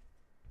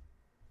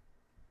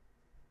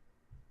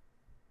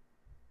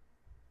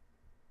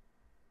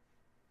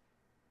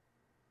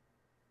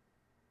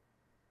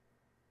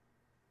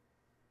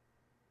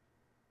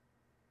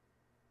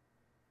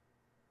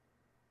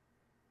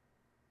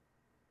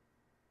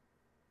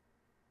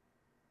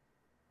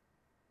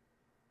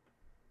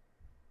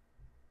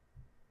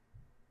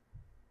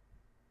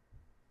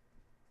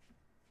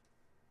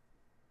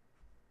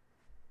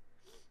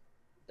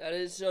 That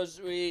is so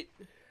sweet.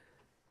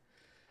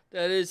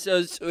 That is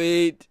so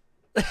sweet.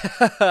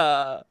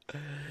 uh,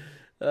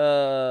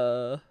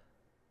 oh,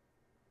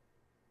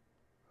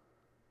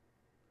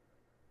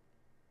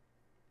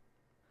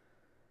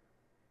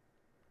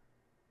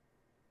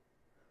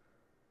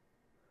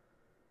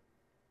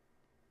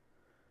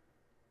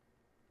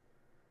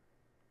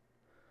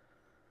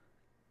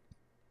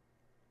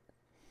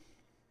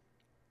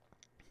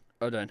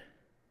 done.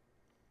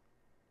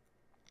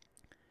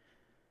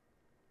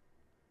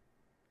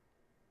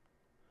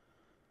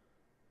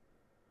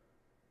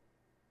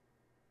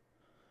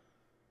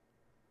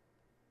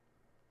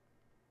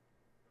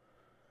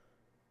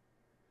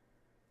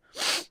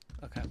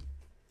 Okay.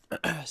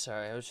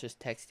 Sorry, I was just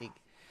texting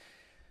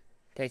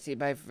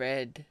my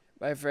friend.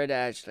 My friend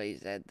Ashley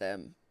sent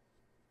them.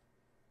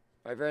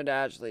 My friend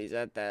Ashley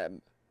sent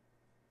them.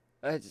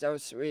 That's so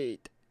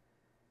sweet.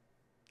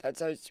 That's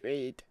so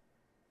sweet.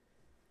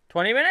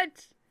 20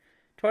 minutes?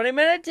 20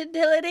 minutes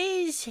until it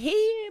is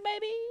here,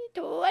 baby.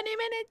 20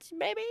 minutes,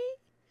 baby.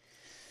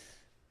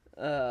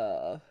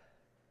 That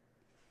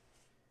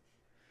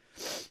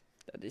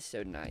is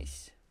so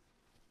nice.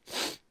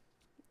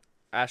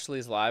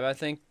 Ashley's live, I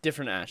think.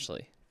 Different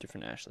Ashley.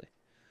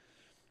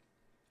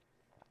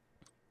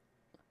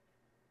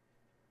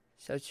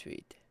 So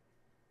sweet.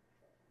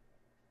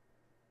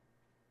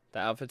 The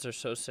outfits are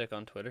so sick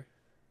on Twitter.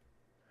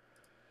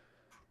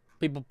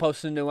 People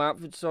posting new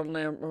outfits on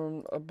there,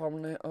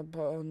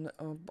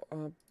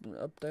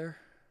 up there.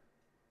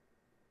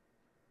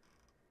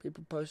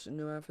 People posting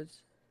new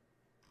outfits.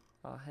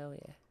 Oh, hell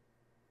yeah.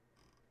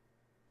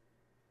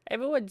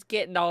 Everyone's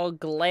getting all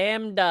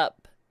glammed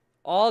up.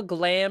 All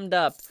glammed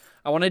up.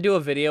 I want to do a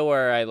video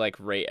where I like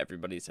rate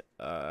everybody's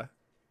outfit.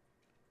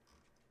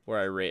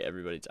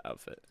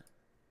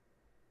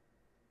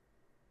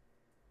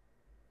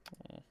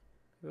 Oh,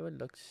 everyone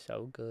looks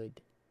so good.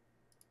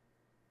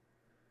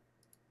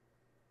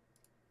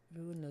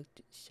 Everyone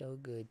looked so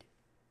good.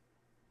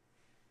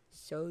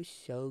 So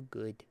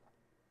good.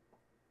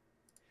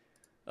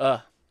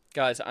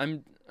 Guys, I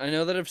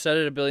know that I've said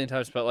it a billion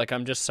times, but like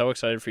I'm just so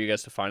excited for you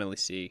guys to finally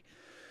see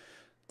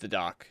the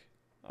doc.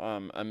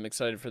 I'm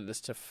excited for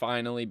this to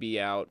finally be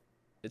out.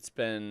 It's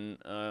been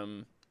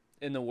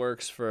in the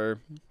works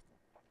for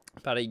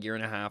about 1.5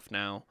 years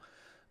now.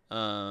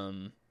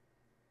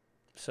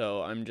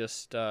 So I'm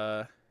just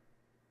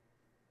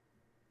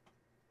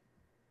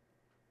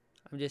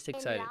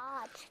excited.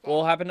 What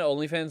will happen to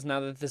OnlyFans now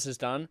that this is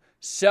done?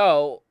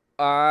 So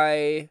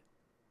I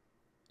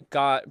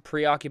got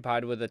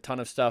preoccupied with a ton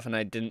of stuff and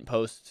I didn't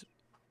post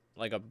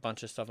like a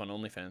bunch of stuff on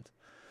OnlyFans.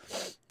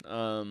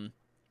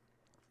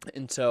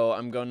 And so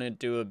I'm going to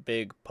do a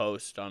big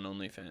post on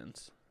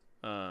OnlyFans.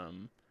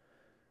 And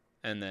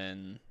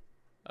then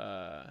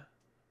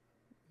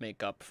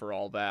make up for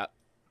all that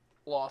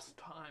lost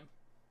time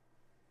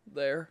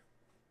there.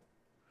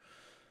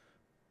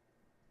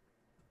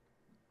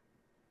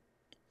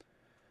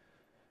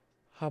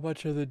 How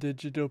much are the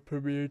digital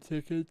premiere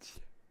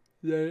tickets?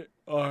 They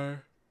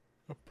are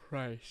a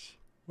price.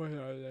 What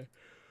are they?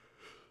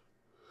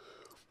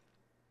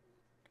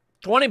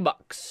 $20.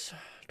 $20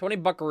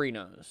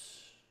 buccarinos.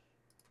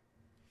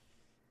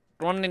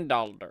 $20.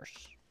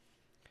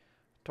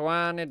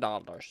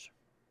 $20.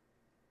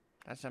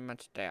 That's how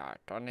much they are.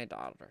 $20.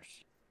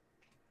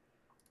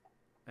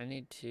 I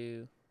need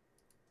to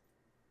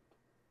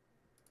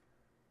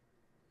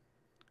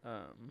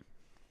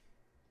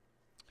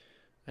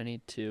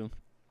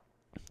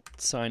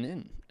sign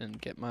in and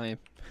get my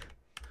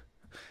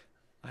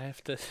I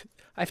have to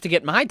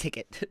get my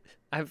ticket.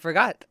 I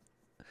forgot.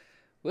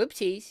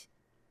 Whoopsies.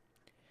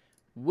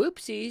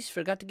 Whoopsies,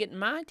 forgot to get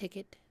my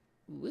ticket.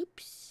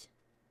 Whoops.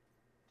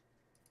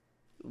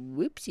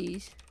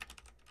 Whoopsies.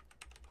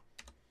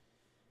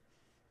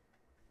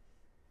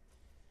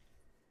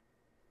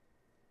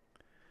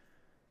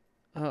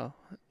 Oh,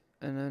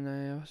 and then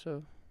I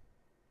also...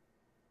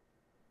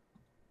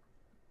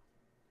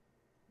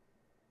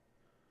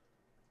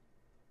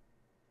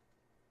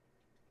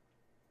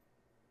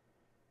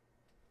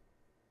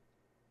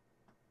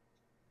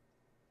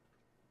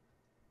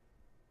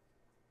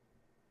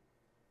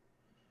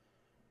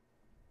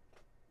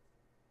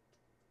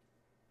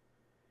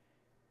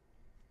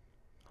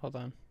 Hold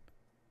on.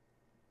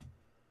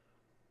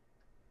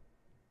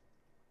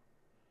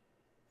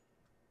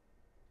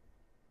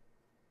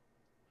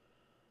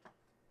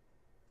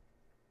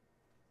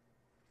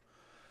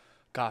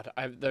 God,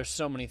 there's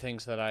so many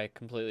things that I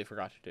completely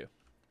forgot to do.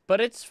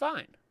 But it's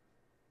fine.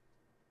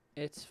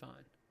 It's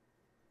fine.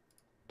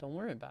 Don't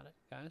worry about it,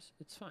 guys.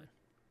 It's fine.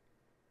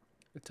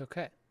 It's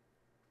okay.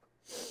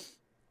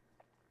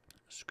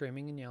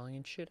 Screaming and yelling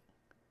and shitting.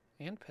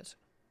 And pissing.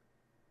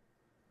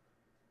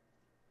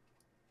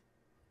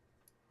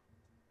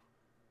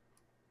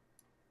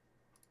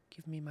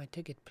 Give me my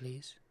ticket,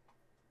 please.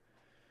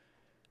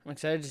 I'm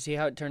excited to see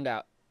how it turned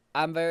out.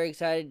 I'm very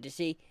excited to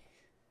see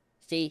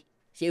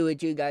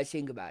what you guys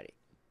think about it.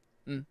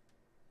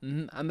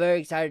 I'm very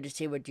excited to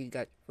see what you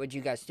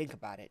guys think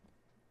about it.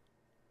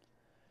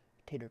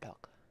 Tater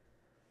talk.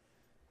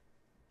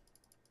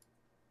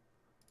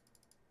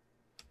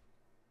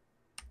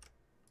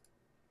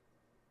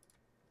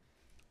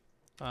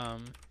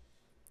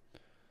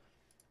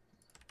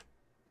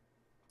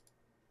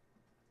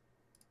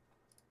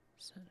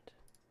 Send.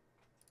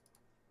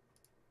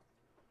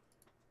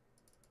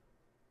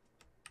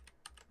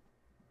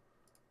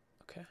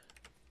 Okay.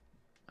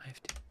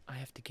 I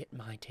have to get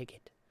my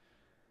ticket.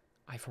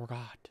 I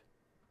forgot.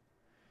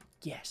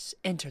 Yes,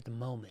 enter the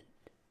moment.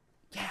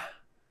 Yeah.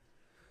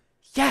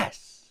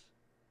 Yes.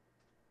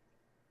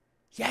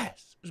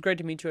 Yes. It was great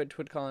to meet you at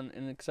TwitCon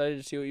and excited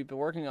to see what you've been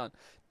working on.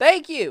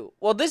 Thank you.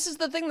 Well, this is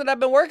the thing that I've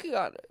been working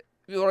on.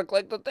 If you want to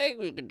click the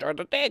thing, you can join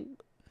the thing.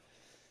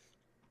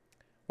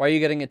 Why are you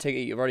getting a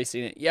ticket? You've already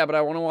seen it. Yeah, but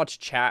I want to watch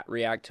chat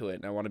react to it,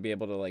 and I want to be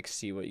able to like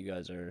see what you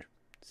guys are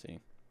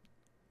seeing.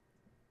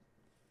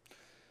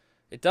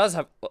 It does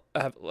have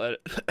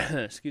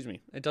excuse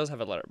me. It does have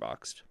a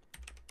letterboxed.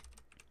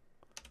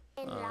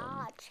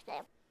 I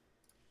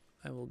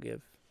will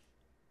give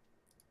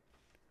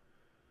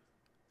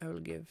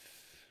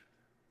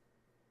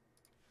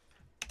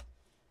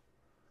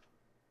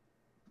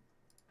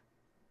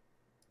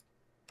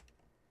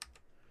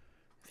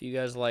if you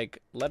guys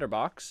like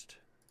letterboxed,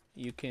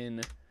 you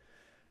can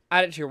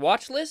add it to your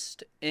watch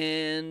list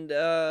and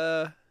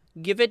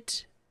give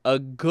it a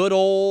good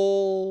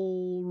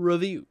old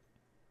review.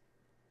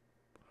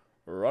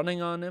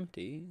 Running on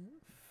empty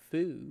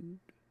food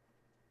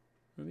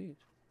reviews.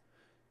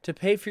 To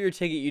pay for your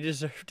ticket, you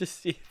deserve to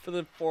see it for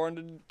the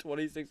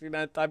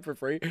 42069th time for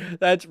free.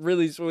 That's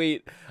really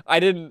sweet. I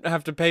didn't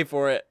have to pay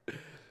for it,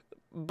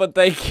 but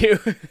thank you.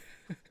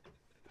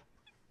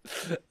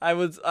 I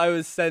was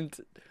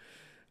sent.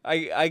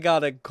 I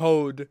got a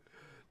code.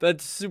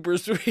 That's super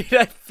sweet.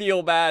 I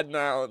feel bad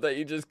now that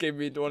you just gave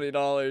me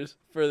 $20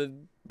 for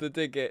the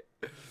ticket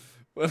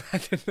when I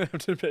didn't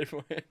have to pay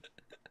for it.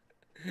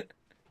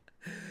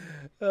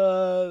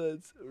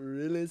 That's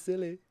really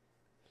silly.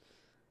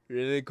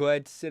 Really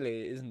quite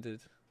silly, isn't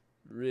it?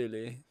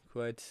 Really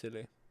quite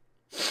silly.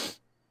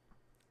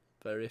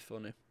 Very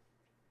funny.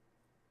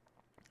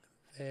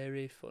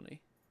 Very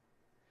funny.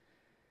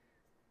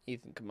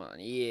 Ethan, come on.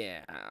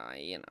 Yeah,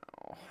 you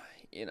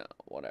know,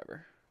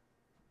 whatever.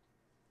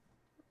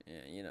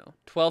 Yeah,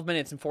 12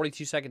 minutes and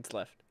 42 seconds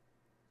left.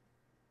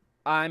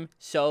 I'm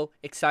so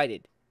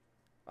excited.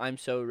 I'm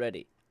so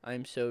ready.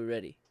 I'm so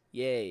ready.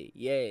 Yay,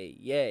 yay,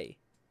 yay.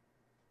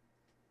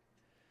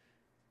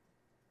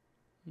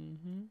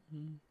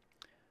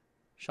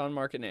 Sean,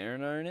 Mark, and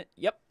Aaron are in it?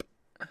 Yep.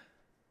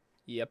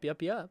 Yep.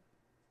 The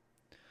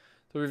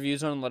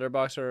reviews on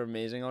Letterboxd are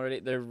amazing already.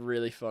 They're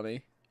really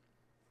funny.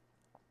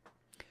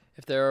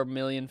 If there are 1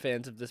 million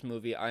fans of this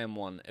movie, I am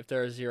one. If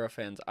there are 0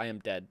 fans, I am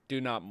dead. Do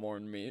not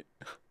mourn me.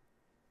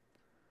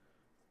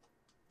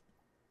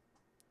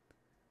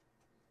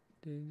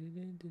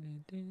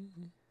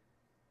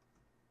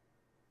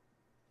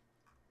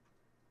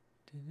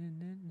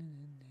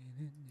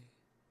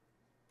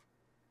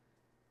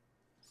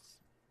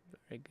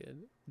 Very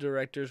good.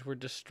 Directors were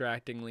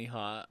distractingly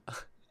hot.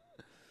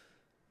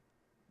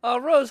 Oh,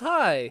 Rose,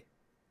 hi!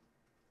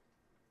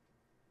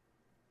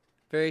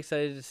 Very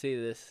excited to see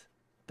this.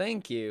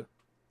 Thank you.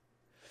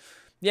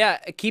 Yeah,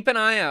 keep an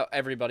eye out,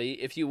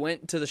 everybody. If you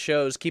went to the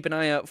shows, keep an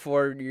eye out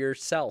for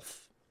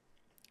yourself.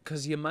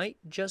 'Cause you might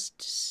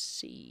just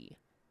see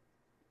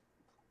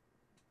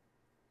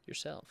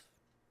yourself.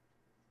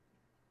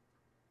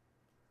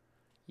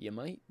 You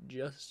might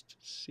just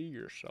see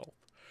yourself.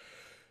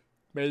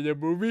 Made a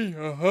movie?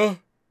 Uh-huh.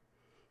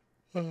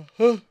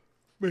 Uh-huh.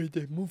 Made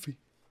a movie.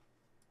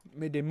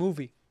 Made a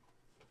movie.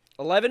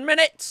 11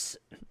 minutes!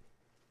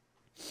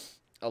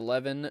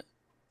 11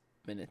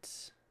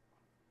 minutes.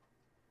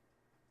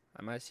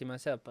 I might see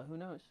myself, but who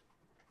knows?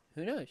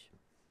 Who knows?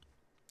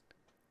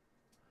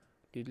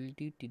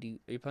 Doodle-doo-doo-doo.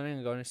 Are you planning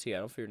on going to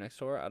Seattle for your next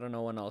tour? I don't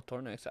know when I'll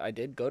tour next. I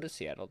did go to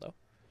Seattle, though.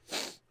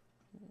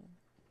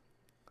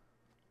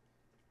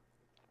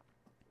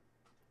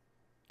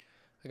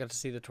 I got to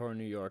see the tour in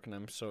New York, and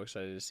I'm so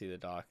excited to see the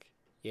doc.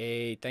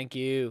 Yay, thank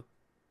you.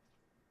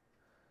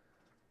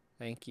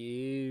 Thank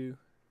you.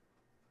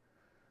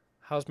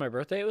 How's my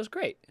birthday? It was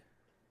great.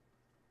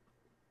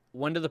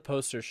 When do the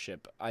posters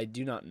ship? I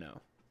do not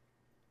know.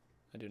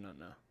 I do not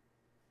know.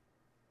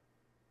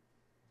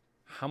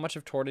 How much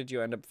of tour did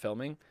you end up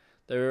filming?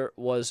 There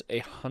was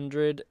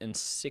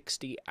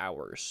 160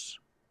 hours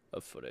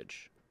of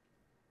footage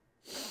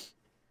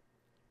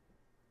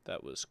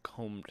that was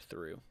combed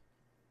through.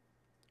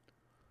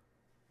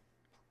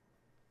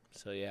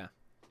 So, yeah.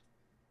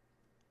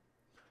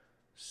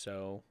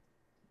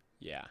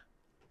 Yeah.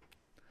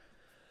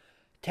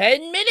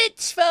 10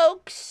 minutes,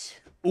 folks!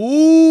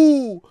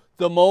 Ooh!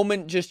 The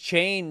moment just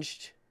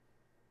changed.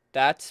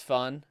 That's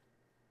fun.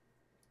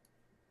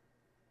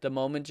 The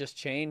moment just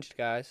changed,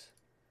 guys.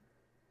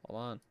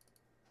 Hold on.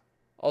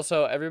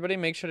 Also, everybody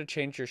make sure to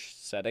change your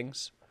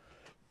settings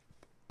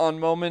on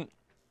Moment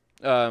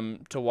to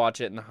watch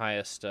it in the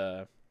highest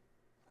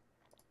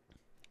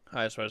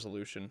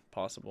resolution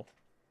possible.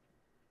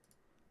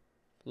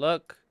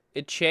 Look,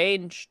 it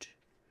changed.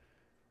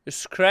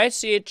 It's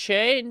crazy, it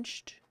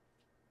changed.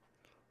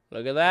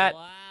 Look at that.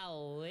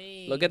 Wow.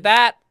 Look at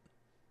that.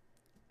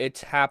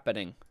 It's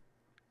happening.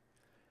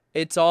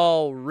 It's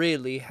all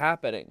really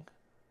happening.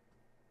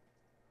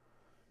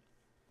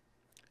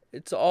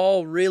 It's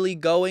all really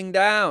going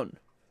down.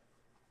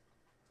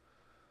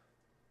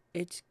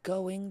 It's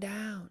going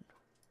down.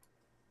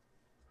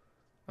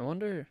 I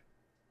wonder,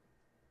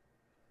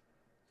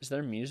 is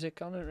there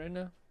music on it right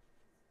now?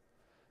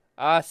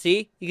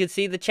 See? You can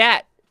see the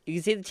chat. You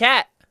can see the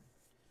chat.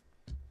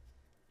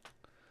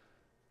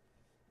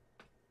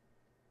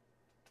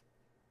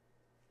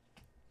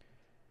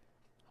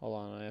 Hold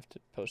on, I have to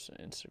post an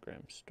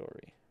Instagram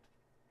story.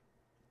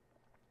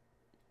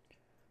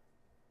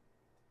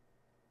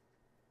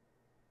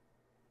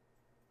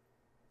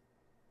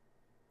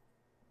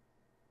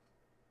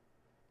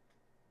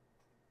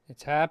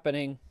 It's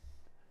happening.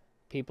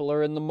 People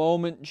are in the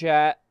moment,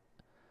 chat.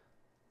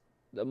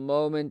 The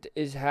moment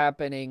is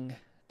happening.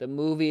 The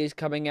movie is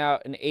coming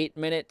out in 8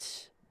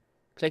 minutes.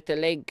 Click the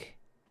link.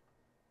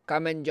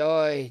 Come and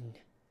join.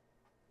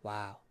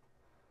 Wow.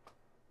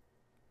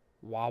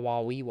 Wah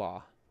wah wee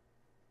wah.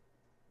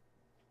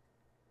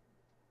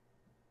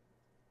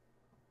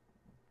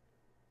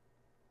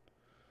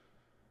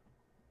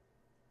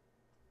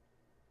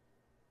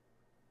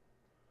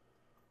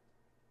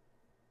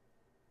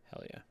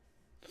 Hell yeah.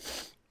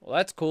 Well,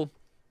 that's cool.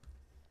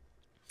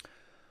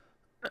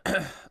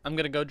 I'm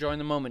gonna go join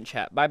the moment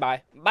chat.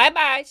 Bye-bye.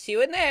 Bye-bye. See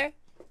you in there.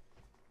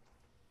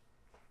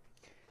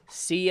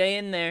 See ya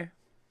in there.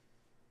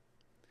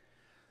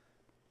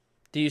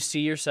 Do you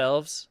see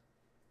yourselves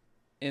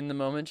in the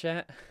moment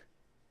chat?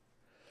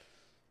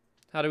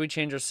 How do we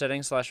change our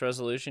settings /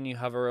 resolution? You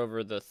hover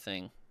over the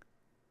thing.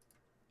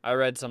 I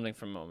read something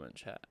from moment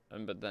chat,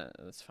 but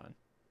that's fine.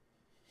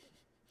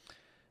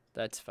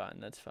 That's fine.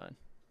 That's fine.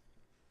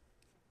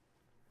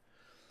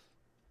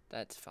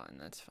 That's fine.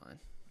 That's fine.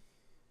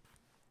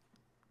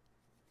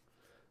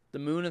 The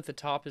moon at the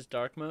top is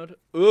dark mode.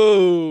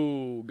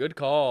 Ooh, good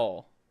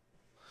call.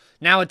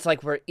 Now it's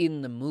like we're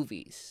in the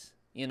movies,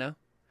 you know?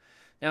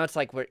 Now it's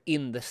like we're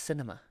in the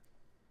cinema.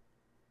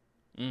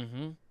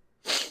 Mm-hmm.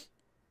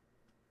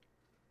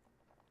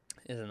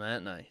 Isn't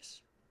that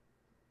nice?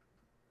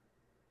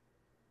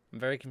 I'm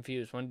very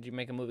confused. When did you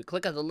make a movie?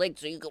 Click on the link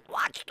so you can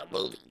watch the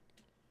movie.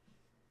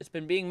 It's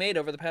been being made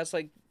over the past,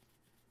 like,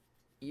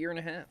 year and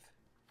a half.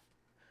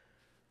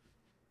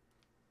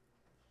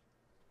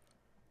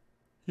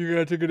 You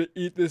guys are gonna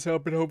eat this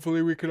up, and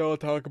hopefully we can all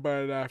talk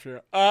about it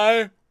after.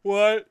 I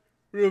want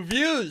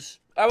reviews.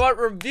 I want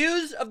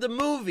reviews of the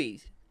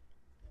movies.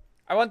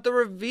 I want the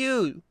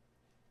review.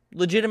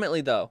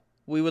 Legitimately, though.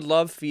 We would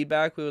love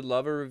feedback. We would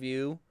love a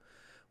review.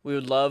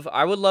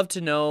 I would love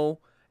to know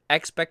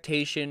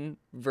expectation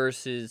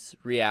versus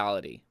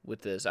reality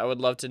with this. I would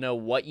love to know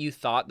what you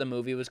thought the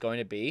movie was going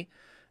to be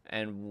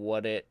and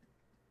what it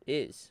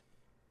is.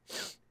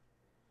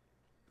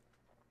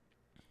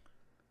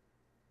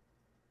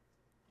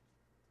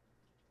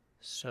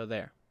 So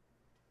there.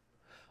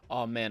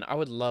 Oh man, I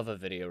would love a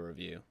video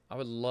review. I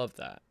would love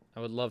that. I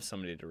would love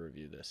somebody to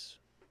review this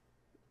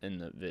in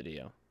the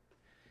video.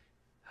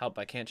 Help,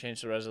 I can't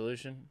change the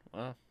resolution.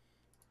 Well,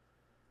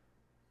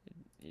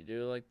 you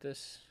do it like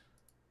this.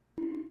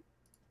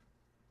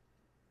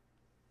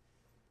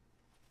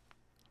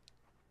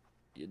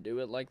 You do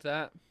it like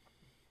that.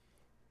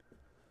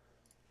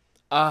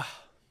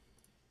 Ah.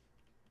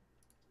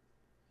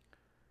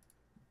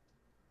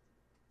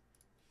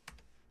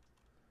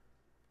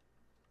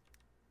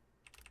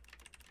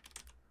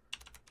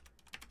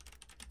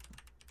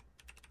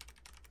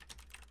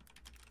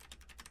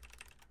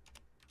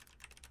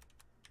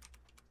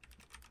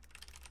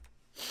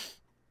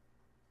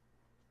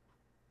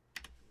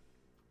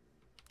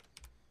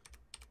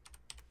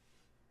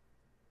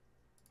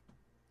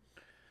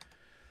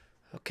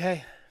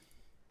 Okay.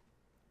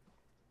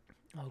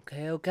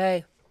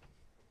 Okay.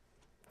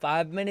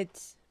 5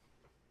 minutes.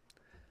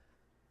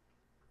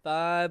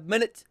 5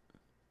 minutes.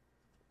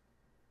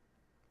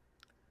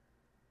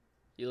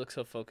 You look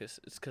so focused.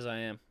 It's because I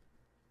am.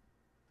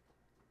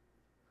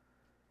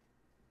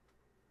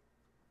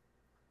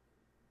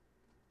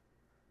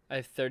 I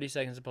have 30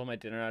 seconds to pull my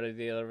dinner out of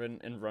the oven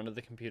and run to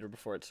the computer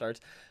before it starts.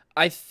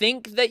 I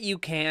think that you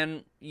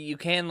can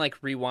like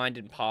rewind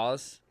and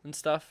pause and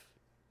stuff.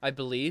 I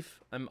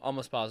believe. I'm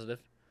almost positive.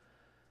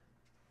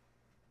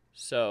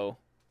 So,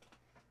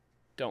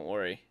 don't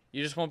worry.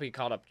 You just won't be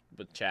caught up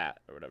with chat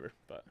or whatever,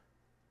 but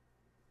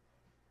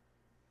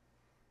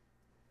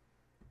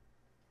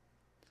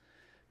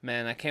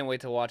man, I can't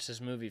wait to watch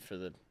this movie for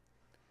the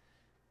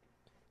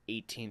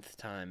 18th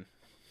time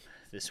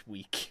this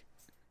week.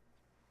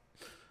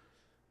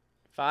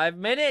 5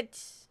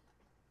 minutes.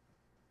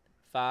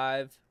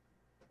 5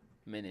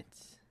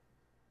 minutes.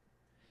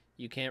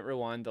 You can't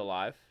rewind the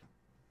live?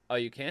 Oh,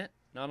 you can't?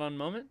 Not on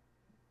Moment?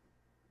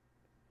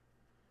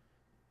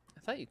 I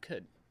thought you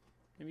could.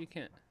 Maybe you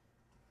can't.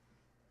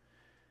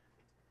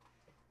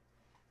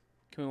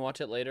 Can we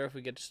watch it later if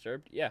we get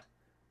disturbed? Yeah.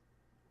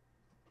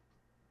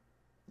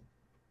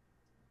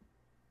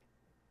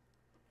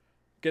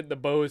 Get the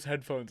Bose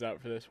headphones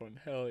out for this one.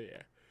 Hell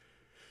yeah.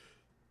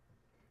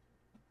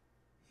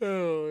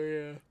 Oh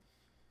yeah.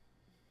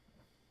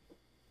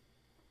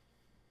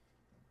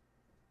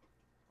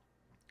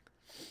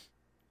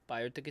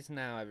 Buy your tickets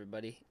now,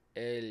 everybody.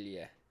 Hell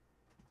yeah.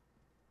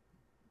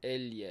 Hell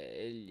yeah,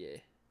 hell yeah.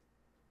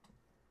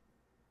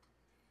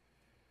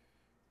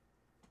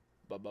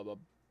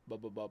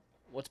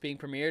 What's being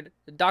premiered?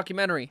 A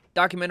documentary.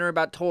 Documentary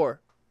about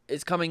Thor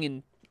is coming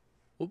in.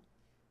 Oop.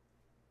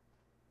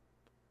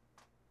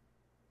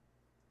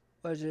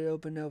 Why is it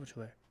open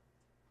elsewhere?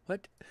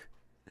 What?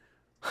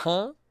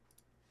 Huh?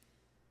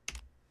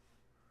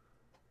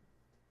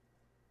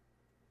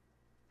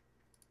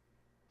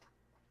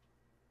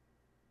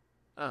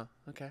 Oh,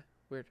 okay.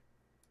 Weird.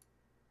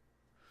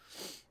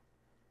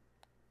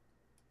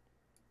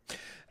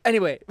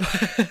 Anyway.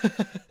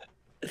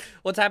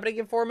 What's happening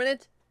in 4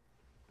 minutes?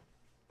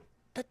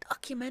 The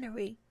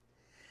documentary.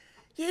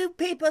 You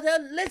people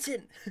don't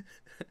listen.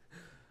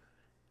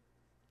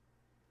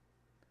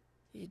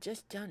 You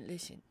just don't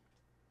listen.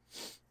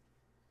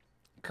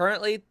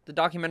 Currently, the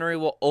documentary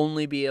will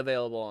only be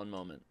available on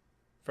Moment.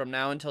 From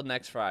now until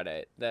next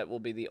Friday, that will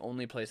be the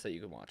only place that you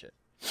can watch it.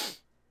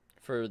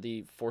 For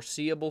the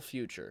foreseeable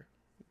future.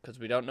 Because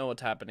we don't know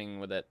what's happening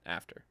with it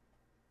after.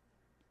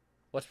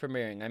 What's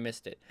premiering? I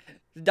missed it.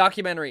 The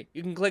documentary.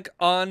 You can click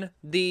on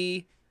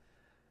the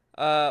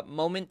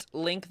Moment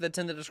link that's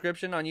in the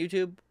description on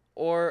YouTube.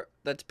 Or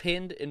that's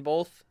pinned in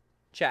both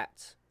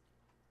chats.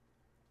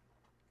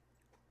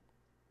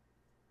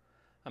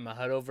 I'm going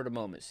to head over to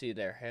Moment. See you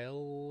there.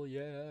 Hell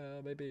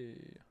yeah,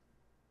 baby.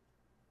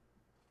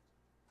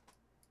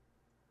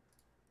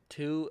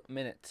 2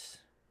 minutes.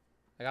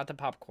 I got the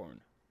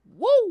popcorn.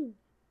 Woo!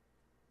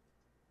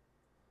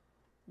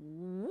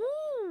 Woo!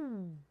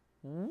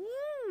 Woo!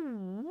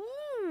 Woo!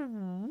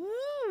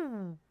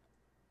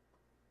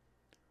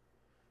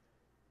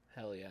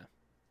 Hell yeah.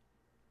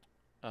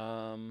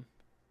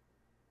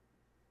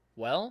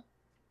 Well,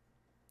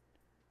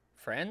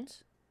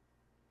 friends,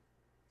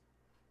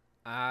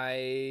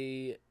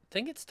 I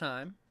think it's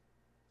time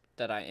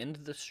that I end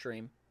the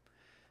stream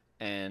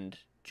and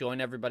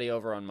join everybody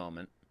over on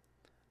Moment.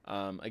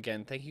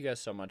 Again, thank you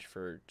guys so much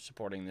for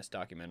supporting this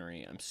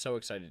documentary. I'm so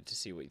excited to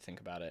see what you think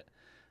about it.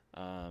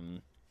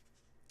 I'm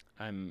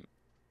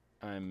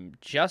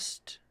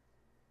just,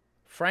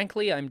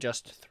 frankly, I'm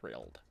just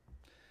thrilled.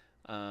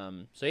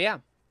 So yeah,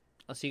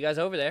 I'll see you guys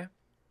over there.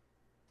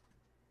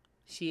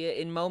 See you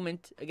in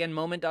Moment. Again,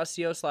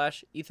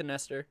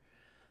 moment.co/EthanNester.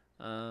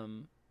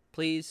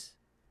 Please,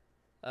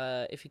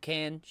 if you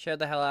can, share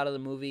the hell out of the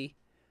movie.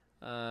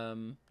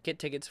 Get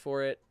tickets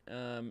for it.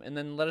 And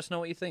then let us know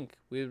what you think.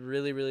 We would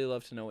really, really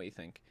love to know what you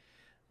think.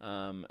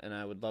 And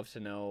I would love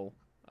to know,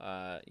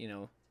 you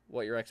know,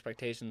 what your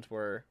expectations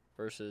were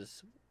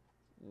versus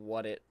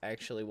what it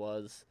actually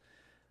was.